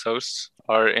 podcast hosts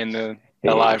are in the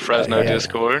LI Fresno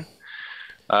Discord.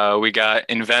 We got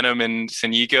Envenom and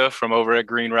Sanika from over at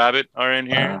Green Rabbit are in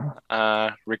here.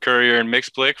 Recurrier and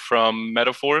Mixplick from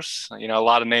Metaforce. A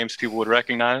lot of names people would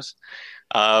recognize.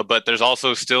 But there's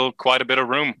also still quite a bit of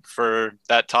room for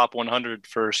that top 100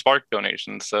 for Spark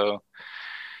donations. So,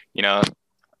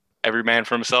 every man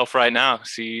for himself right now.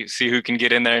 See who can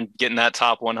get in there and get in that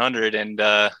top 100. And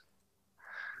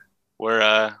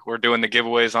we're doing the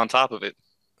giveaways on top of it.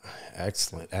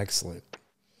 Excellent.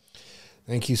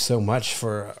 Thank you so much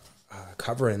for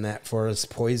covering that for us,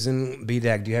 Poyzen.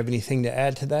 BDag, do you have anything to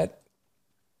add to that?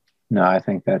 No, I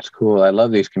think that's cool. I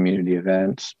love these community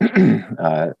events,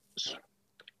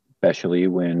 especially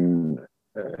when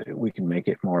we can make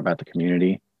it more about the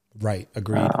community. Right.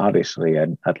 Agreed. Obviously,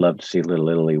 I'd love to see Little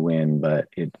Italy win, but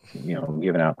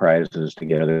giving out prizes to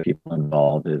get other people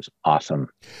involved is awesome.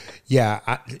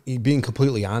 Yeah. Being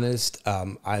completely honest,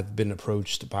 I've been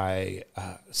approached by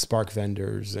Spark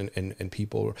vendors and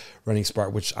people running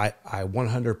Spark, which I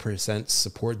 100%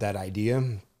 support that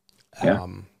idea. Yeah.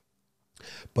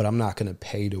 But I'm not going to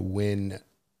pay to win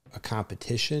a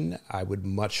competition. I would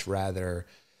much rather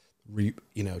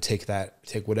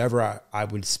take whatever I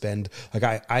would spend. Like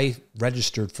I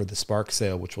registered for the Spark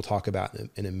sale, which we'll talk about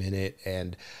in a minute.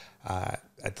 And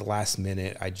at the last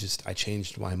minute, I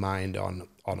changed my mind on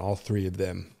all 3 of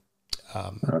them.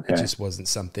 It just wasn't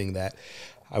something that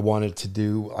I wanted to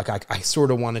do. Like I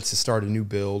sort of wanted to start a new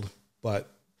build, but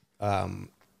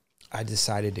I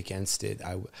decided against it.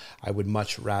 I would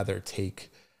much rather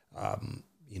take,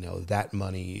 that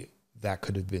money that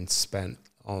could have been spent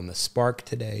on the Spark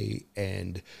today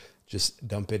and just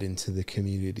dump it into the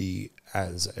community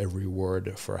as a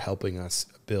reward for helping us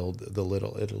build the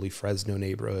Little Italy Fresno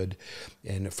neighborhood.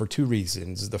 And for 2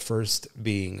 reasons. The first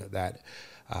being that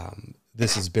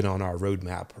this has been on our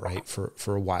roadmap, right,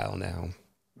 for a while now.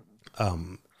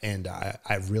 And I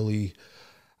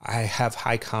have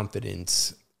high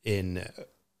confidence in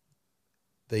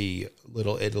the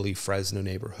Little Italy Fresno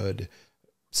neighborhood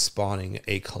spawning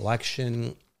a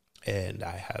collection. And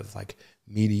I have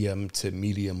medium to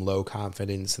medium low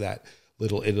confidence that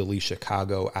Little Italy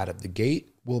Chicago out of the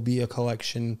gate will be a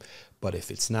collection. But if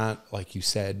it's not, like you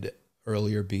said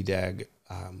earlier, BDag,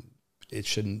 it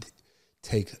shouldn't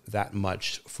take that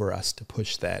much for us to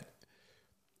push that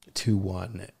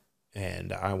 2-1.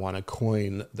 And I want to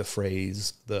coin the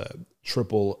phrase, the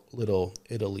triple Little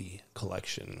Italy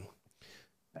collection.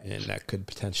 And that could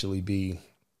potentially be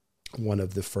one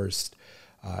of the first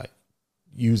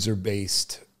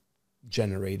user-based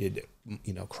generated,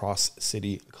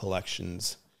 cross-city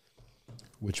collections,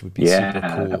 which would be super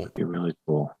cool. That would be really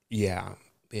cool. Yeah.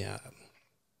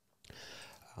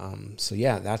 So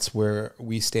that's where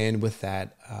we stand with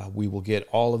that. We will get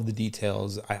all of the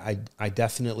details. I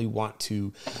definitely want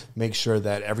to make sure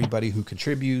that everybody who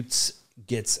contributes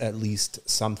gets at least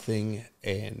something,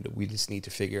 and we just need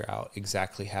to figure out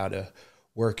exactly how to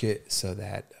work it so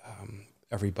that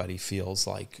everybody feels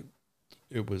like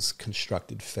it was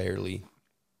constructed fairly.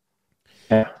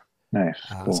 Yeah, nice.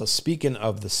 Cool. So speaking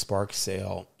of the Spark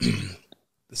sale,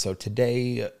 so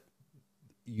today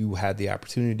you had the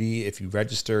opportunity, if you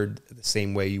registered the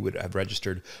same way you would have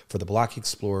registered for the Block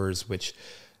Explorers, which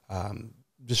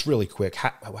just really quick,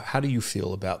 how do you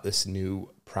feel about this new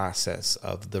process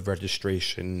of the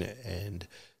registration and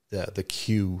the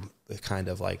queue, the kind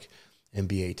of like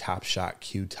NBA Top Shot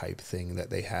queue type thing that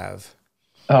they have?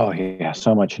 Oh yeah,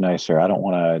 so much nicer. I don't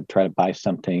want to try to buy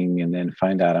something and then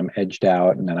find out I'm edged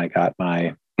out, and then I got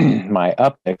my my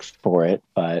upix for it,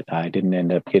 but I didn't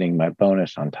end up getting my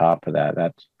bonus on top of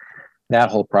that. That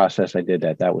whole process I did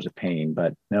that was a pain.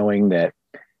 But knowing that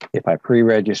if I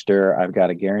pre-register, I've got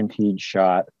a guaranteed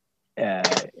shot,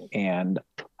 and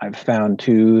I've found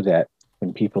too that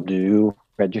when people do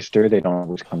register, they don't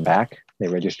always come back. They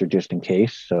register just in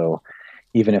case. So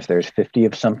even if there's 50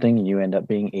 of something and you end up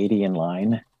being 80 in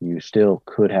line, you still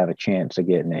could have a chance of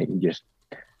getting it. You just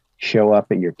show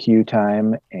up at your queue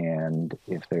time, and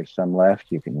if there's some left,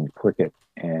 you can click it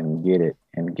and get it,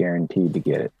 and guaranteed to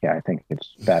get it. Yeah, I think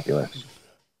it's fabulous.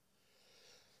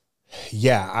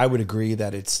 Yeah, I would agree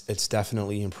that it's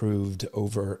definitely improved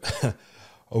over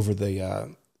over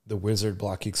the Wizard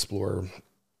Block Explorer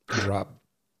drop.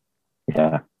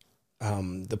 Yeah.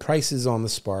 The prices on the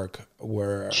Spark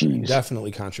were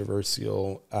definitely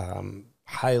controversial,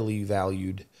 highly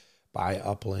valued by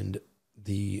Upland.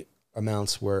 The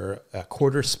amounts were a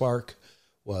quarter Spark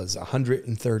was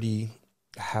 130,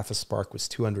 a half a Spark was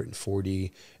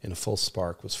 240, and a full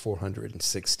Spark was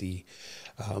 460.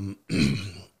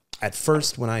 At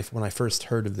first, when I first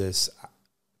heard of this,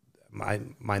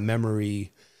 my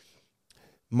memory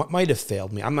might have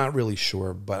failed me. I'm not really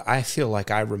sure, but I feel like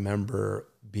I remember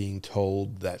being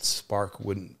told that Spark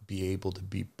wouldn't be able to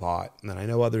be bought. And I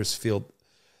know others feel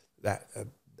that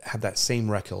have that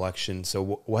same recollection.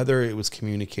 So whether it was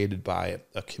communicated by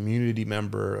a community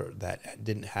member that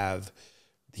didn't have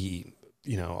the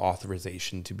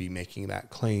authorization to be making that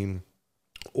claim,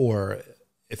 or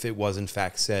if it was in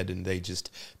fact said and they just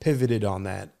pivoted on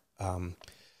that,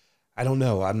 I don't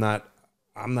know. I'm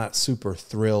not super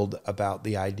thrilled about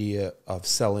the idea of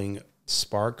selling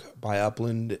Spark by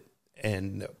Upland,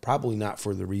 and probably not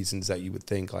for the reasons that you would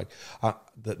think. Like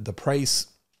the price,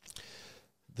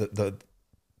 the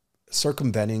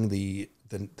circumventing the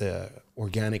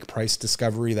organic price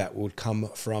discovery that would come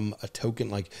from a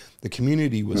token. Like the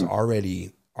community was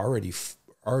already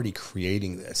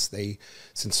creating this.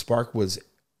 Since Spark was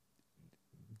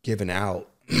given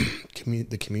out,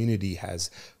 the community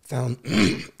has found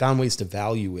ways to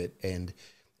value it and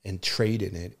trade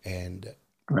in it, and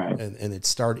right. And it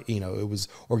started, it was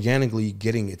organically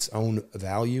getting its own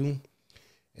value,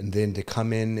 and then to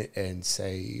come in and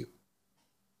say,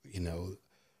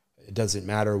 it doesn't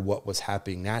matter what was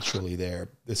happening naturally there.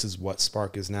 This is what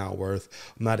Spark is now worth.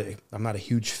 I'm not a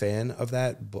huge fan of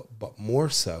that, but more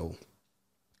so,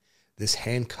 this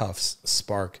handcuffs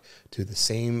Spark to the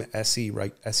same SEC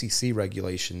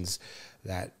regulations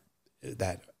that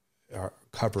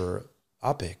cover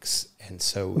UpX, and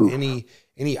so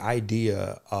any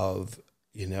idea of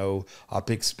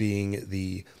UpX being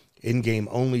the in-game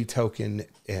only token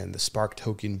and the Spark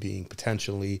token being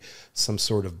potentially some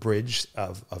sort of bridge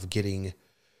of getting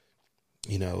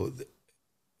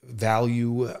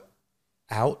value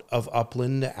out of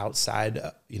Upland outside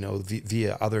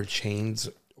via other chains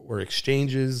or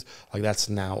exchanges, like that's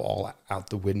now all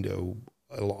out the window,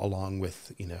 along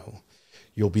with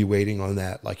you'll be waiting on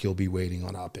that, like you'll be waiting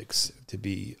on UpX to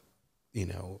be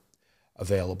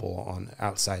available on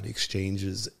outside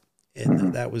exchanges.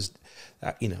 And that was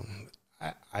I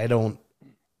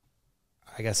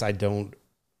guess I don't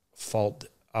fault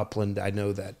Upland. I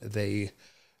know that they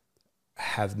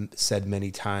have said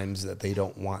many times that they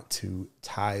don't want to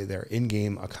tie their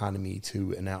in-game economy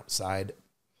to an outside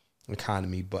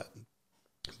economy, but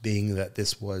being that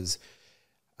this was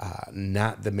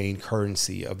not the main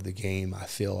currency of the game, I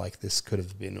feel like this could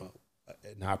have been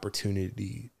an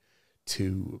opportunity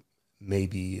to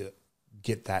maybe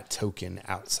get that token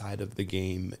outside of the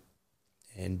game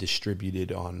and distribute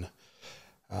it on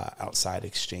outside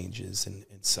exchanges and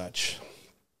such.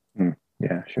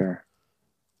 Yeah, sure.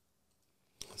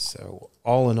 So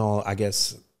all in all, I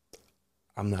guess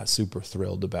I'm not super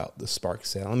thrilled about the Spark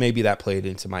sale. And maybe that played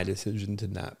into my decision to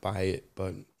not buy it,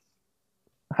 but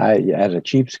as a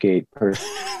cheapskate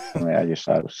personally, I just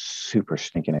thought it was super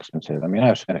stinking expensive. I mean,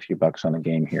 I've spent a few bucks on the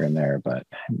game here and there, but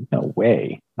no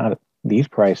way. These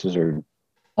prices are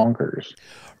bonkers.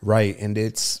 Right. And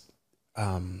it's,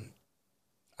 I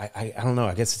don't know.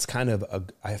 I guess it's kind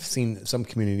of I've seen some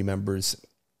community members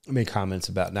make comments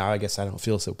about, now I guess I don't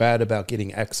feel so bad about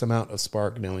getting X amount of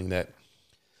Spark, knowing that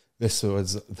this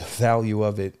was the value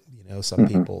of it. Some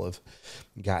people have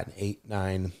gotten 8,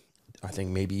 9, I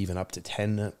think maybe even up to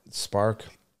 10 Spark.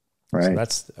 Right. So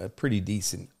that's a pretty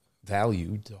decent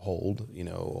value to hold,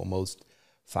 almost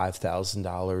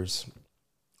 $5,000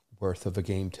 worth of a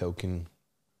game token.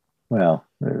 Well,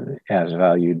 as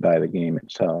valued by the game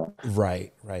itself.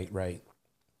 Right.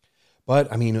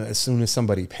 But I mean, as soon as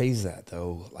somebody pays that,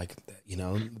 though, like, you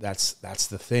know, that's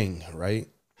the thing, right?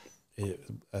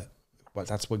 But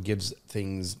that's what gives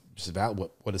things just about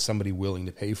what is somebody willing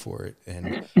to pay for it, and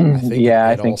I think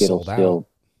I it all think it'll sold still,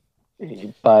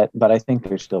 out. but I think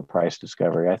there's still price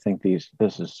discovery. I think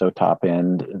this is so top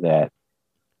end that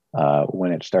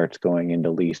when it starts going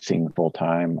into leasing full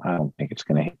time, I don't think it's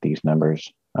going to hit these numbers.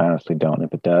 I honestly don't.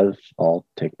 If it does, I'll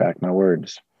take back my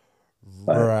words.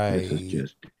 But this is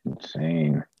just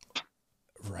insane.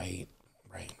 Right.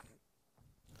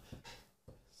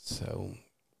 So,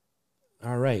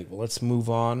 all right. Well, let's move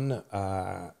on.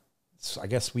 So I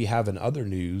guess we have an other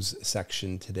news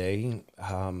section today.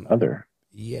 In other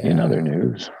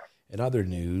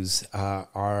news,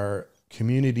 our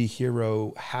community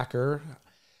hero Hacker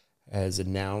has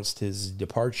announced his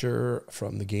departure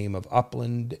from the game of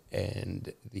Upland,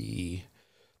 and the,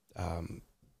 I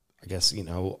guess, you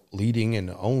know, leading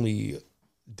and only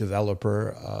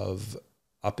developer of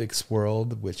Upix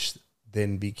World, which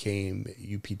then became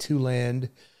UP2 Land.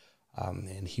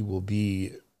 And he will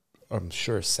be, I'm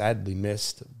sure, sadly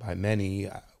missed by many.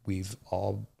 We've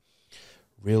all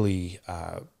really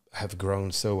have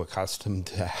grown so accustomed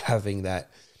to having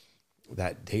that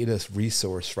data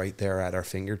resource right there at our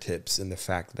fingertips, and the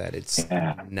fact that it's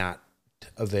not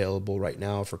available right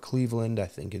now for Cleveland, I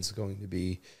think it's going to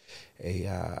be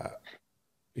a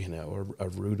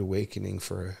rude awakening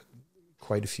for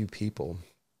quite a few people.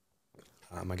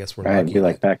 I guess we're lucky. It'd be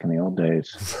like back in the old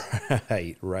days.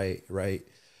 Right.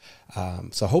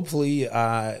 So hopefully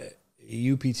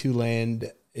UP2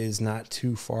 Land is not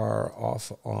too far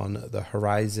off on the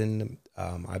horizon.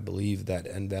 I believe that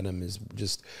Envenom is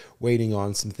just waiting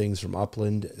on some things from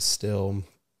Upland still.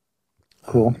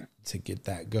 Cool. To get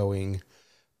that going.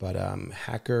 But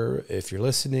Hacker, if you're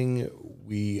listening,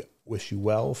 we wish you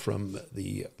well from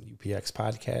the UPX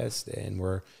podcast, and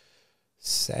we're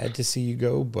sad to see you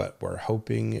go, but we're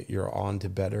hoping you're on to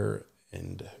better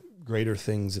and greater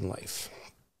things in life.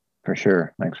 For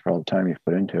sure. Thanks for all the time you've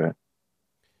put into it.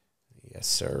 Yes,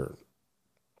 sir.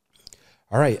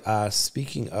 All right.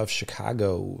 Speaking of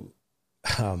Chicago,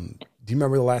 do you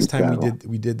remember the last time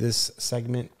we did this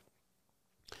segment?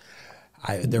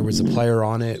 There was a player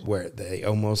on it where they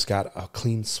almost got a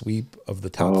clean sweep of the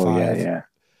top five. Yeah.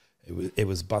 It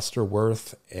was Buster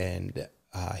Worth, and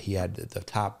he had the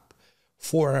top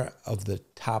 4 of the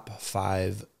top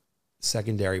 5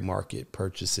 secondary market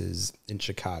purchases in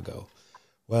Chicago.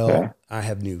 Well, I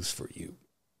have news for you.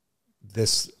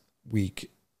 This week,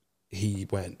 he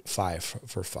went 5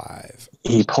 for 5.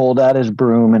 He pulled out his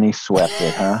broom and he swept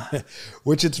it, huh?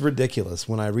 Which it's ridiculous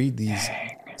when I read these.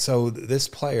 So this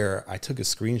player, I took a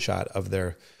screenshot of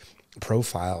their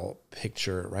profile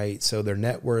picture, right? So their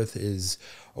net worth is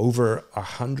over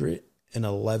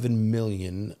 111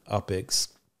 million Upix,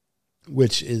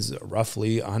 which is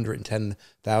roughly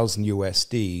 110,000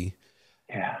 USD.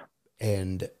 Yeah.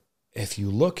 And if you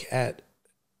look at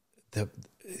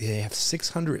they have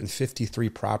 653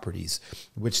 properties,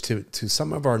 which to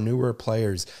some of our newer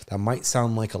players, that might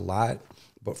sound like a lot,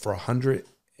 but for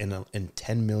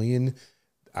 110 million,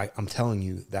 I'm telling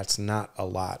you, that's not a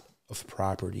lot of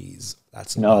properties.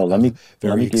 That's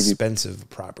very expensive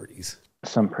properties.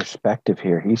 Some perspective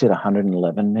here. He's at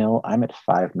 111 mil. I'm at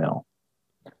 5 mil.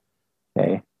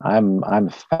 Okay, I'm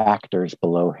factors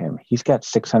below him. He's got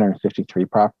 653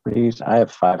 properties. I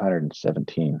have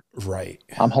 517. Right.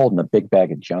 I'm holding a big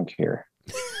bag of junk here.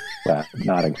 Well,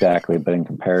 not exactly, but in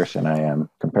comparison, I am.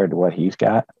 Compared to what he's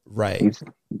got, right. He's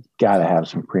got to have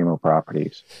some primo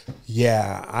properties.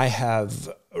 Yeah, I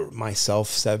have myself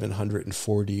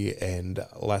 740 and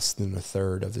less than a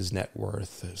third of his net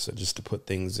worth. So just to put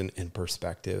things in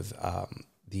perspective,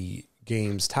 the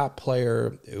game's top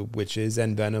player, which is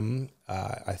Envenom,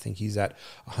 I think he's at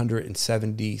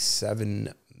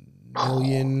 177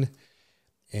 million.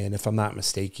 And if I'm not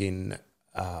mistaken,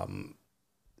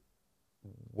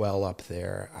 well up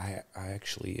there. I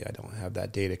don't have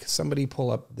that data. Could somebody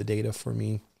pull up the data for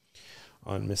me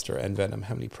on Mr. Envenom?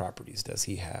 How many properties does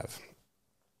he have?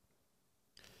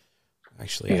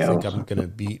 Actually, I think I'm going to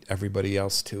beat everybody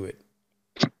else to it.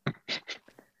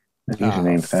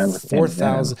 Username found with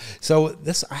 4,000. So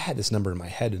I had this number in my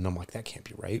head, and I'm like, that can't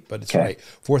be right, but it's right.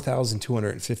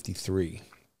 4,253.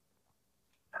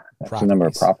 That's the number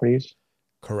of properties?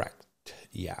 Correct.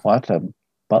 Yeah. Well, that's a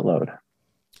buttload.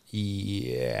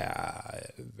 Yeah,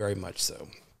 very much so.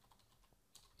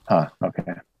 Huh.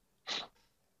 Okay.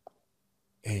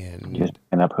 And just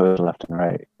picking up hoods left and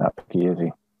right. Not picky, is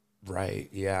he? Right.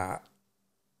 Yeah.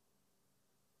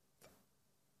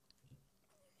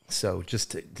 So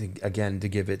just again, to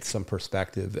give it some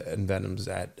perspective, and Venom's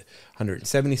at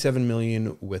 177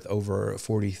 million with over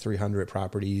 4,300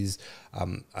 properties.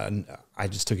 And I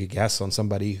just took a guess on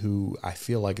somebody who I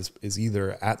feel like is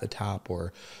either at the top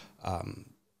or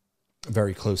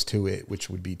very close to it, which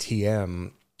would be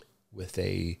TM with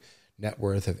a net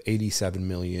worth of 87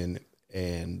 million.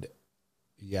 And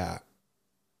yeah,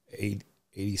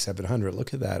 8,700.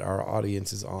 Look at that. Our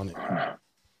audience is on it.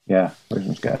 Yeah,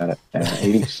 Poyzen's got it.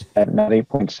 87, not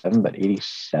 8.7, but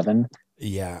 87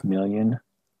 million.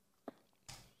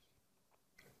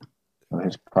 So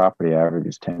his property average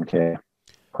is 10K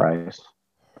price.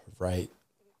 Right.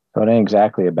 So it ain't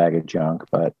exactly a bag of junk,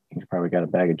 but he's probably got a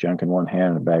bag of junk in one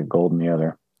hand and a bag of gold in the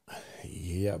other.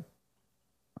 Yep.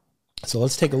 So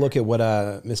let's take a look at what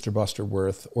Mr.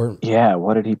 Busterworth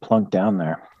what did he plunk down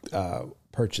there?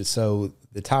 Purchase. So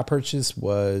the top purchase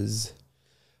was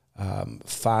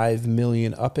 5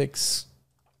 million UPIX,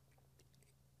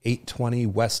 820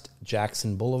 West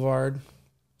Jackson Boulevard,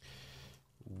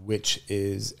 which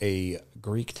is a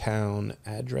Greek town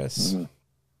address. Mm-hmm.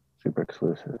 Super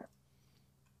exclusive.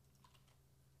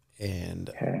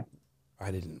 And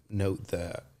I didn't note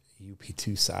the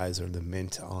UP2 size or the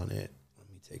mint on it. Let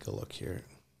me take a look here.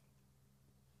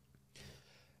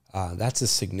 That's a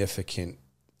significant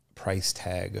price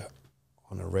tag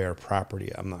on a rare property,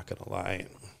 I'm not going to lie.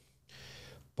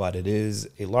 But it is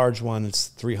a large one. It's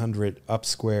 300 up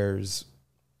squares.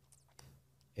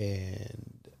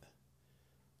 And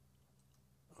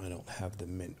I don't have the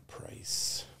mint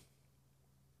price.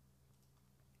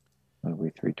 It'll be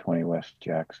 320 West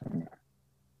Jackson.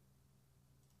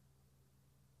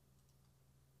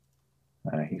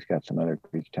 He's got some other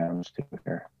Greek towns too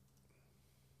here.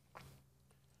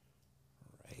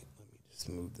 Right. Let me just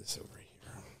move this over here.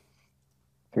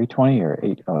 320 or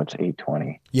 8? Oh, it's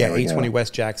 820. Yeah, 820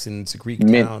 West Jackson. It's a Greek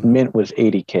town. Mint was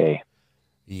 80K.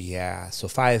 Yeah, so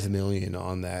 5 million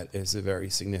on that is a very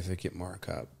significant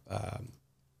markup. No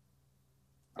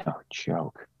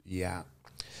joke. Yeah.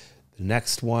 The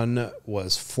next one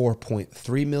was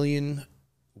 4.3 million,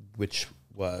 which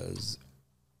was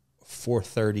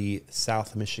 430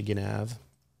 South Michigan Ave.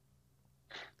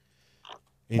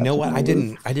 You know what? I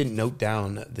didn't note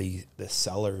down the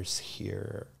sellers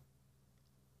here.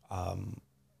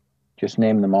 Just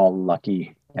name them all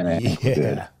Lucky and I think we're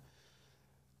good.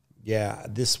 Yeah,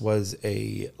 this was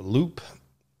a Loop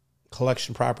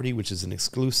collection property, which is an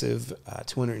exclusive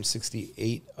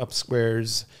 268 up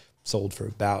squares, sold for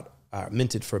about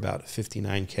minted for about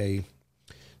 59K,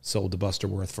 sold to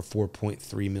Busterworth for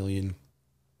 4.3 million.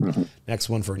 Mm-hmm. Next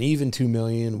one for an even 2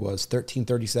 million was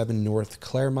 1337 North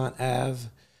Claremont Ave,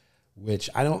 which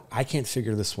I can't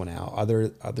figure this one out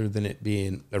other than it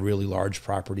being a really large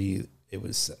property. It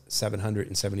was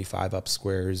 775 up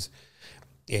squares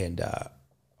and a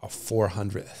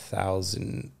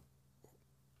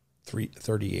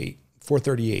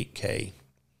 438K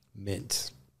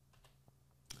mint.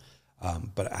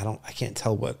 But I can't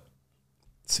tell what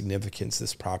significance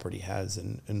this property has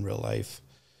in real life.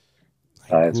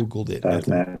 I Googled it. Size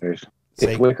matters.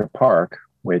 It's Wicker Park,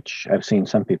 which I've seen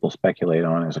some people speculate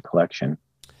on as a collection.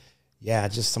 Yeah,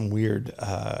 just some weird.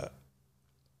 The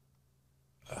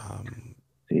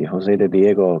Jose de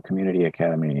Diego Community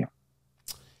Academy.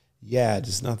 Yeah,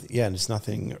 just nothing. Yeah, just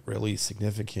nothing really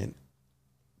significant.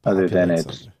 Other than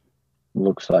it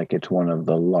looks like it's one of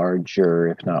the larger,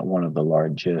 if not one of the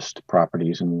largest,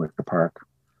 properties in Wicker Park.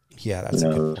 Yeah, that's a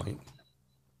good point.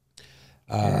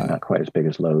 Not quite as big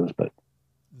as Lowe's, but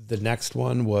the next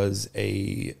one was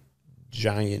a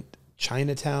giant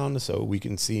Chinatown, so we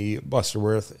can see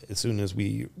Busterworth, as soon as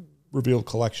we revealed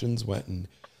collections, went and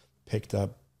picked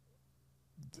up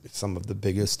some of the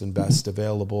biggest and best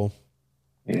available.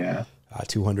 Yeah.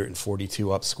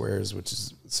 242 up squares, which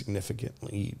is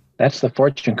significantly. That's the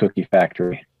fortune cookie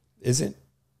factory. Is it?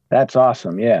 That's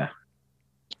awesome. Yeah.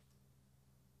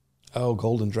 Oh,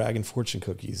 Golden Dragon fortune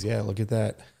cookies. Yeah, look at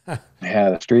that.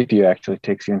 Yeah, the street view actually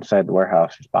takes you inside the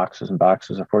warehouse. There's boxes and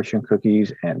boxes of fortune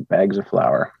cookies and bags of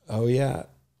flour. Oh, yeah.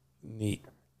 Neat.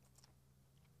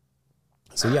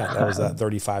 So, yeah, that was a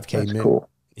 35K That's mint. Cool.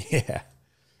 Yeah.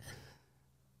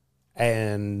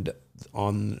 And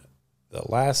on the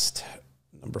last,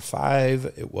 number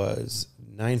 5, it was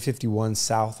 951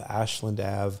 South Ashland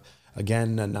Ave.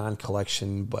 Again, a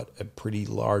non-collection, but a pretty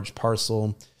large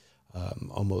parcel.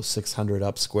 Almost 600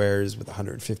 up squares with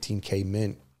 115K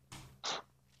mint.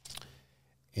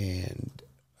 And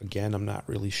again, I'm not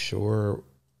really sure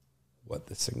what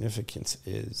the significance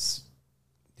is.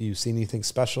 Do you see anything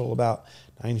special about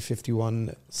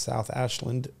 951 South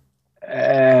Ashland?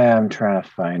 I'm trying to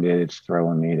find it. It's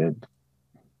throwing me to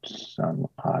some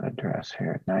odd address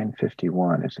here.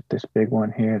 951. Is it this big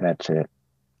one here? That's it.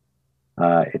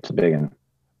 It's a big one.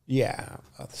 Yeah.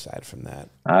 Aside from that,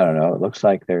 I don't know. It looks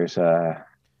like there's a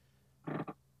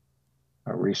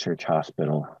research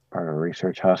hospital, part of a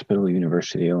research hospital,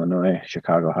 University of Illinois,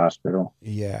 Chicago Hospital.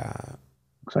 Yeah.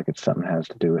 Looks like it's something has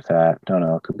to do with that. Don't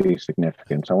know. It could be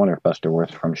significant. I wonder if Buster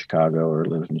Worth's from Chicago or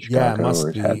lives in Chicago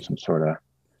or has had some sort of.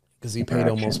 Because he paid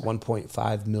almost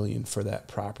 $1.5 million for that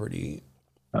property.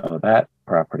 Oh, that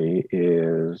property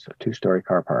is a 2-story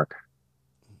car park.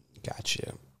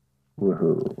 Gotcha.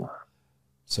 Woohoo.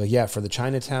 So yeah, for the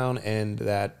Chinatown and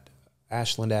that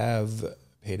Ashland Ave,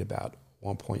 paid about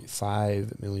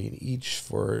 $1.5 million each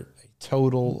for a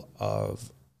total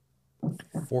of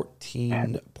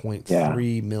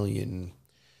 $14.3 million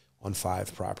on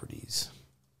 5 properties.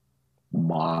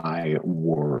 My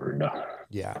word.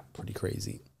 Yeah, pretty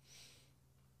crazy.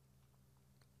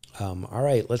 All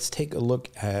right, let's take a look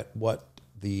at what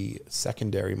the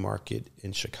secondary market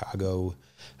in Chicago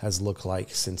has looked like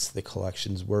since the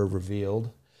collections were revealed.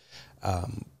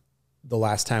 The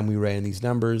last time we ran these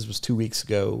numbers was 2 weeks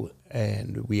ago,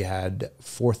 and we had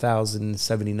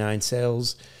 4,079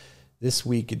 sales. This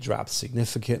week it dropped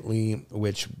significantly,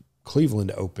 which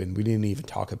Cleveland opened. We didn't even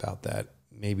talk about that.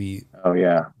 Maybe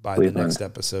by Cleveland. The next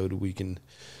episode we can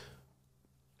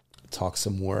talk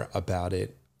some more about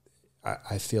it.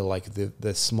 I feel like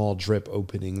the small drip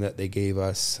opening that they gave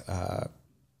us,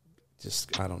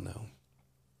 just, I don't know.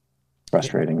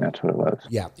 Frustrating, that's what it was.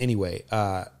 Yeah, anyway,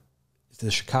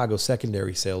 the Chicago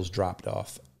secondary sales dropped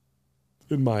off,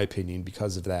 in my opinion,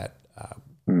 because of that.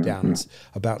 Down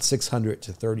about 600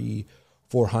 to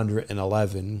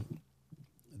 3,411.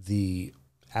 The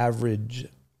average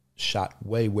shot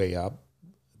way up,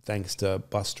 thanks to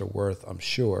Buster Worth, I'm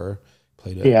sure.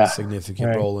 Played a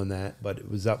significant role in that, but it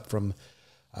was up from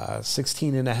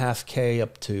 16.5K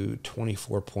up to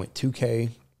 24.2K.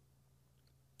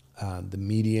 The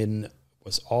median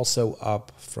was also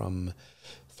up from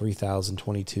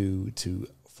 3,022 to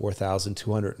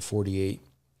 4,248.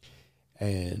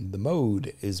 And the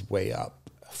mode is way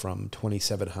up from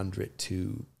 2,700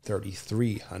 to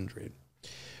 3,300,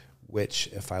 which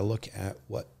if I look at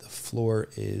what the floor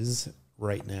is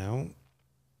right now,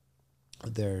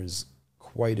 there's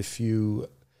quite a few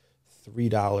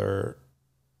 $3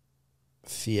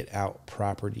 fiat out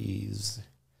properties.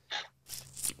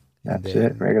 That's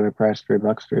it. Regular price, $3,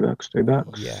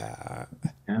 $3. Yeah.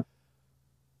 Yeah.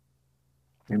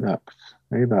 $3.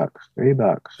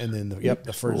 And then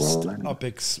the first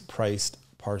UpX priced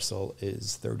parcel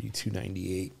is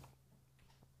 $32.98.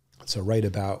 So right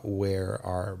about where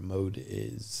our mode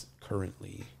is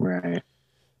currently. Right.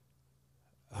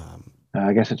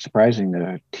 I guess it's surprising that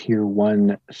a tier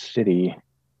 1 city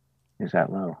is that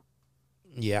low.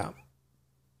 Yeah.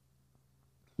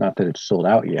 Not that it's sold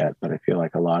out yet, but I feel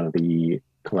like a lot of the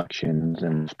collections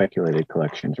and speculated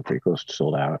collections are pretty close to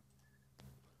sold out.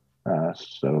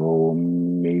 So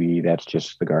maybe that's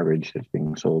just the garbage that's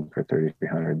being sold for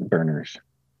 $3,300. Burners,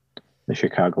 the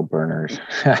Chicago burners.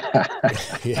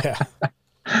 Yeah.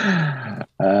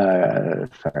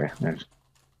 Sorry, there's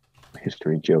a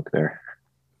history joke there.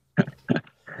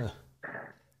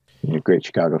 Great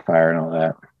Chicago Fire and all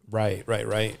that. Right.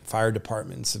 Fire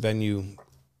departments, venue,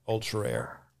 ultra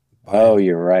rare. Oh,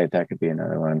 you're right. That could be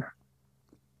another one.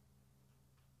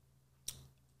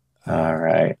 All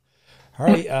right.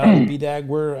 BDag,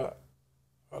 we're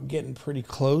getting pretty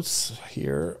close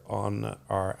here on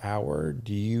our hour.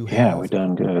 Do you have we've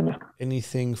done good.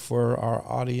 Anything for our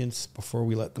audience before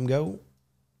we let them go?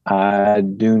 I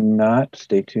do not.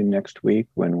 Stay tuned next week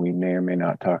when we may or may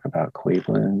not talk about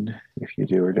Cleveland, if you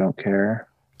do or don't care.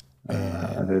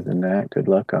 Other than that, good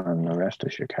luck on the rest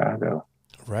of Chicago.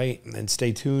 Right. And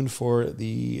stay tuned for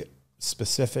the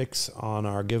specifics on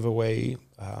our giveaway.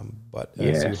 But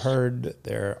as you heard,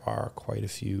 there are quite a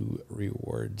few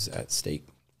rewards at stake.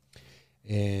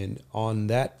 And on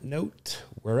that note,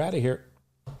 we're out of here.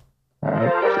 All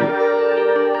right. See you.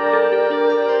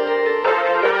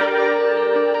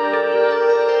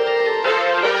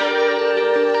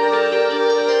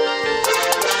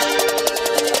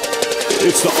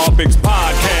 It's the UpX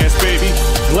podcast, baby.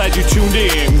 Glad you tuned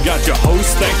in. Got your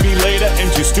host, thank me later, and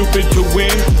you're stupid to win.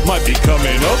 Might be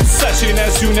coming obsession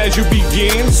as soon as you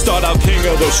begin. Start out king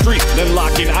of the street, then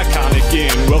lock in iconic in.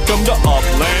 Welcome to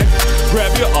Upland. Grab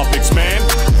your UpX, man.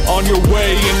 On your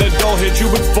way, and the door hit you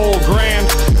with $4 grand.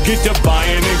 Get to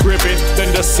buying and gripping, then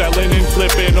to selling and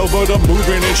flipping. Over to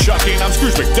moving and shucking. I'm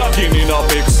Scrooge McDuckin' in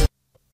UpX.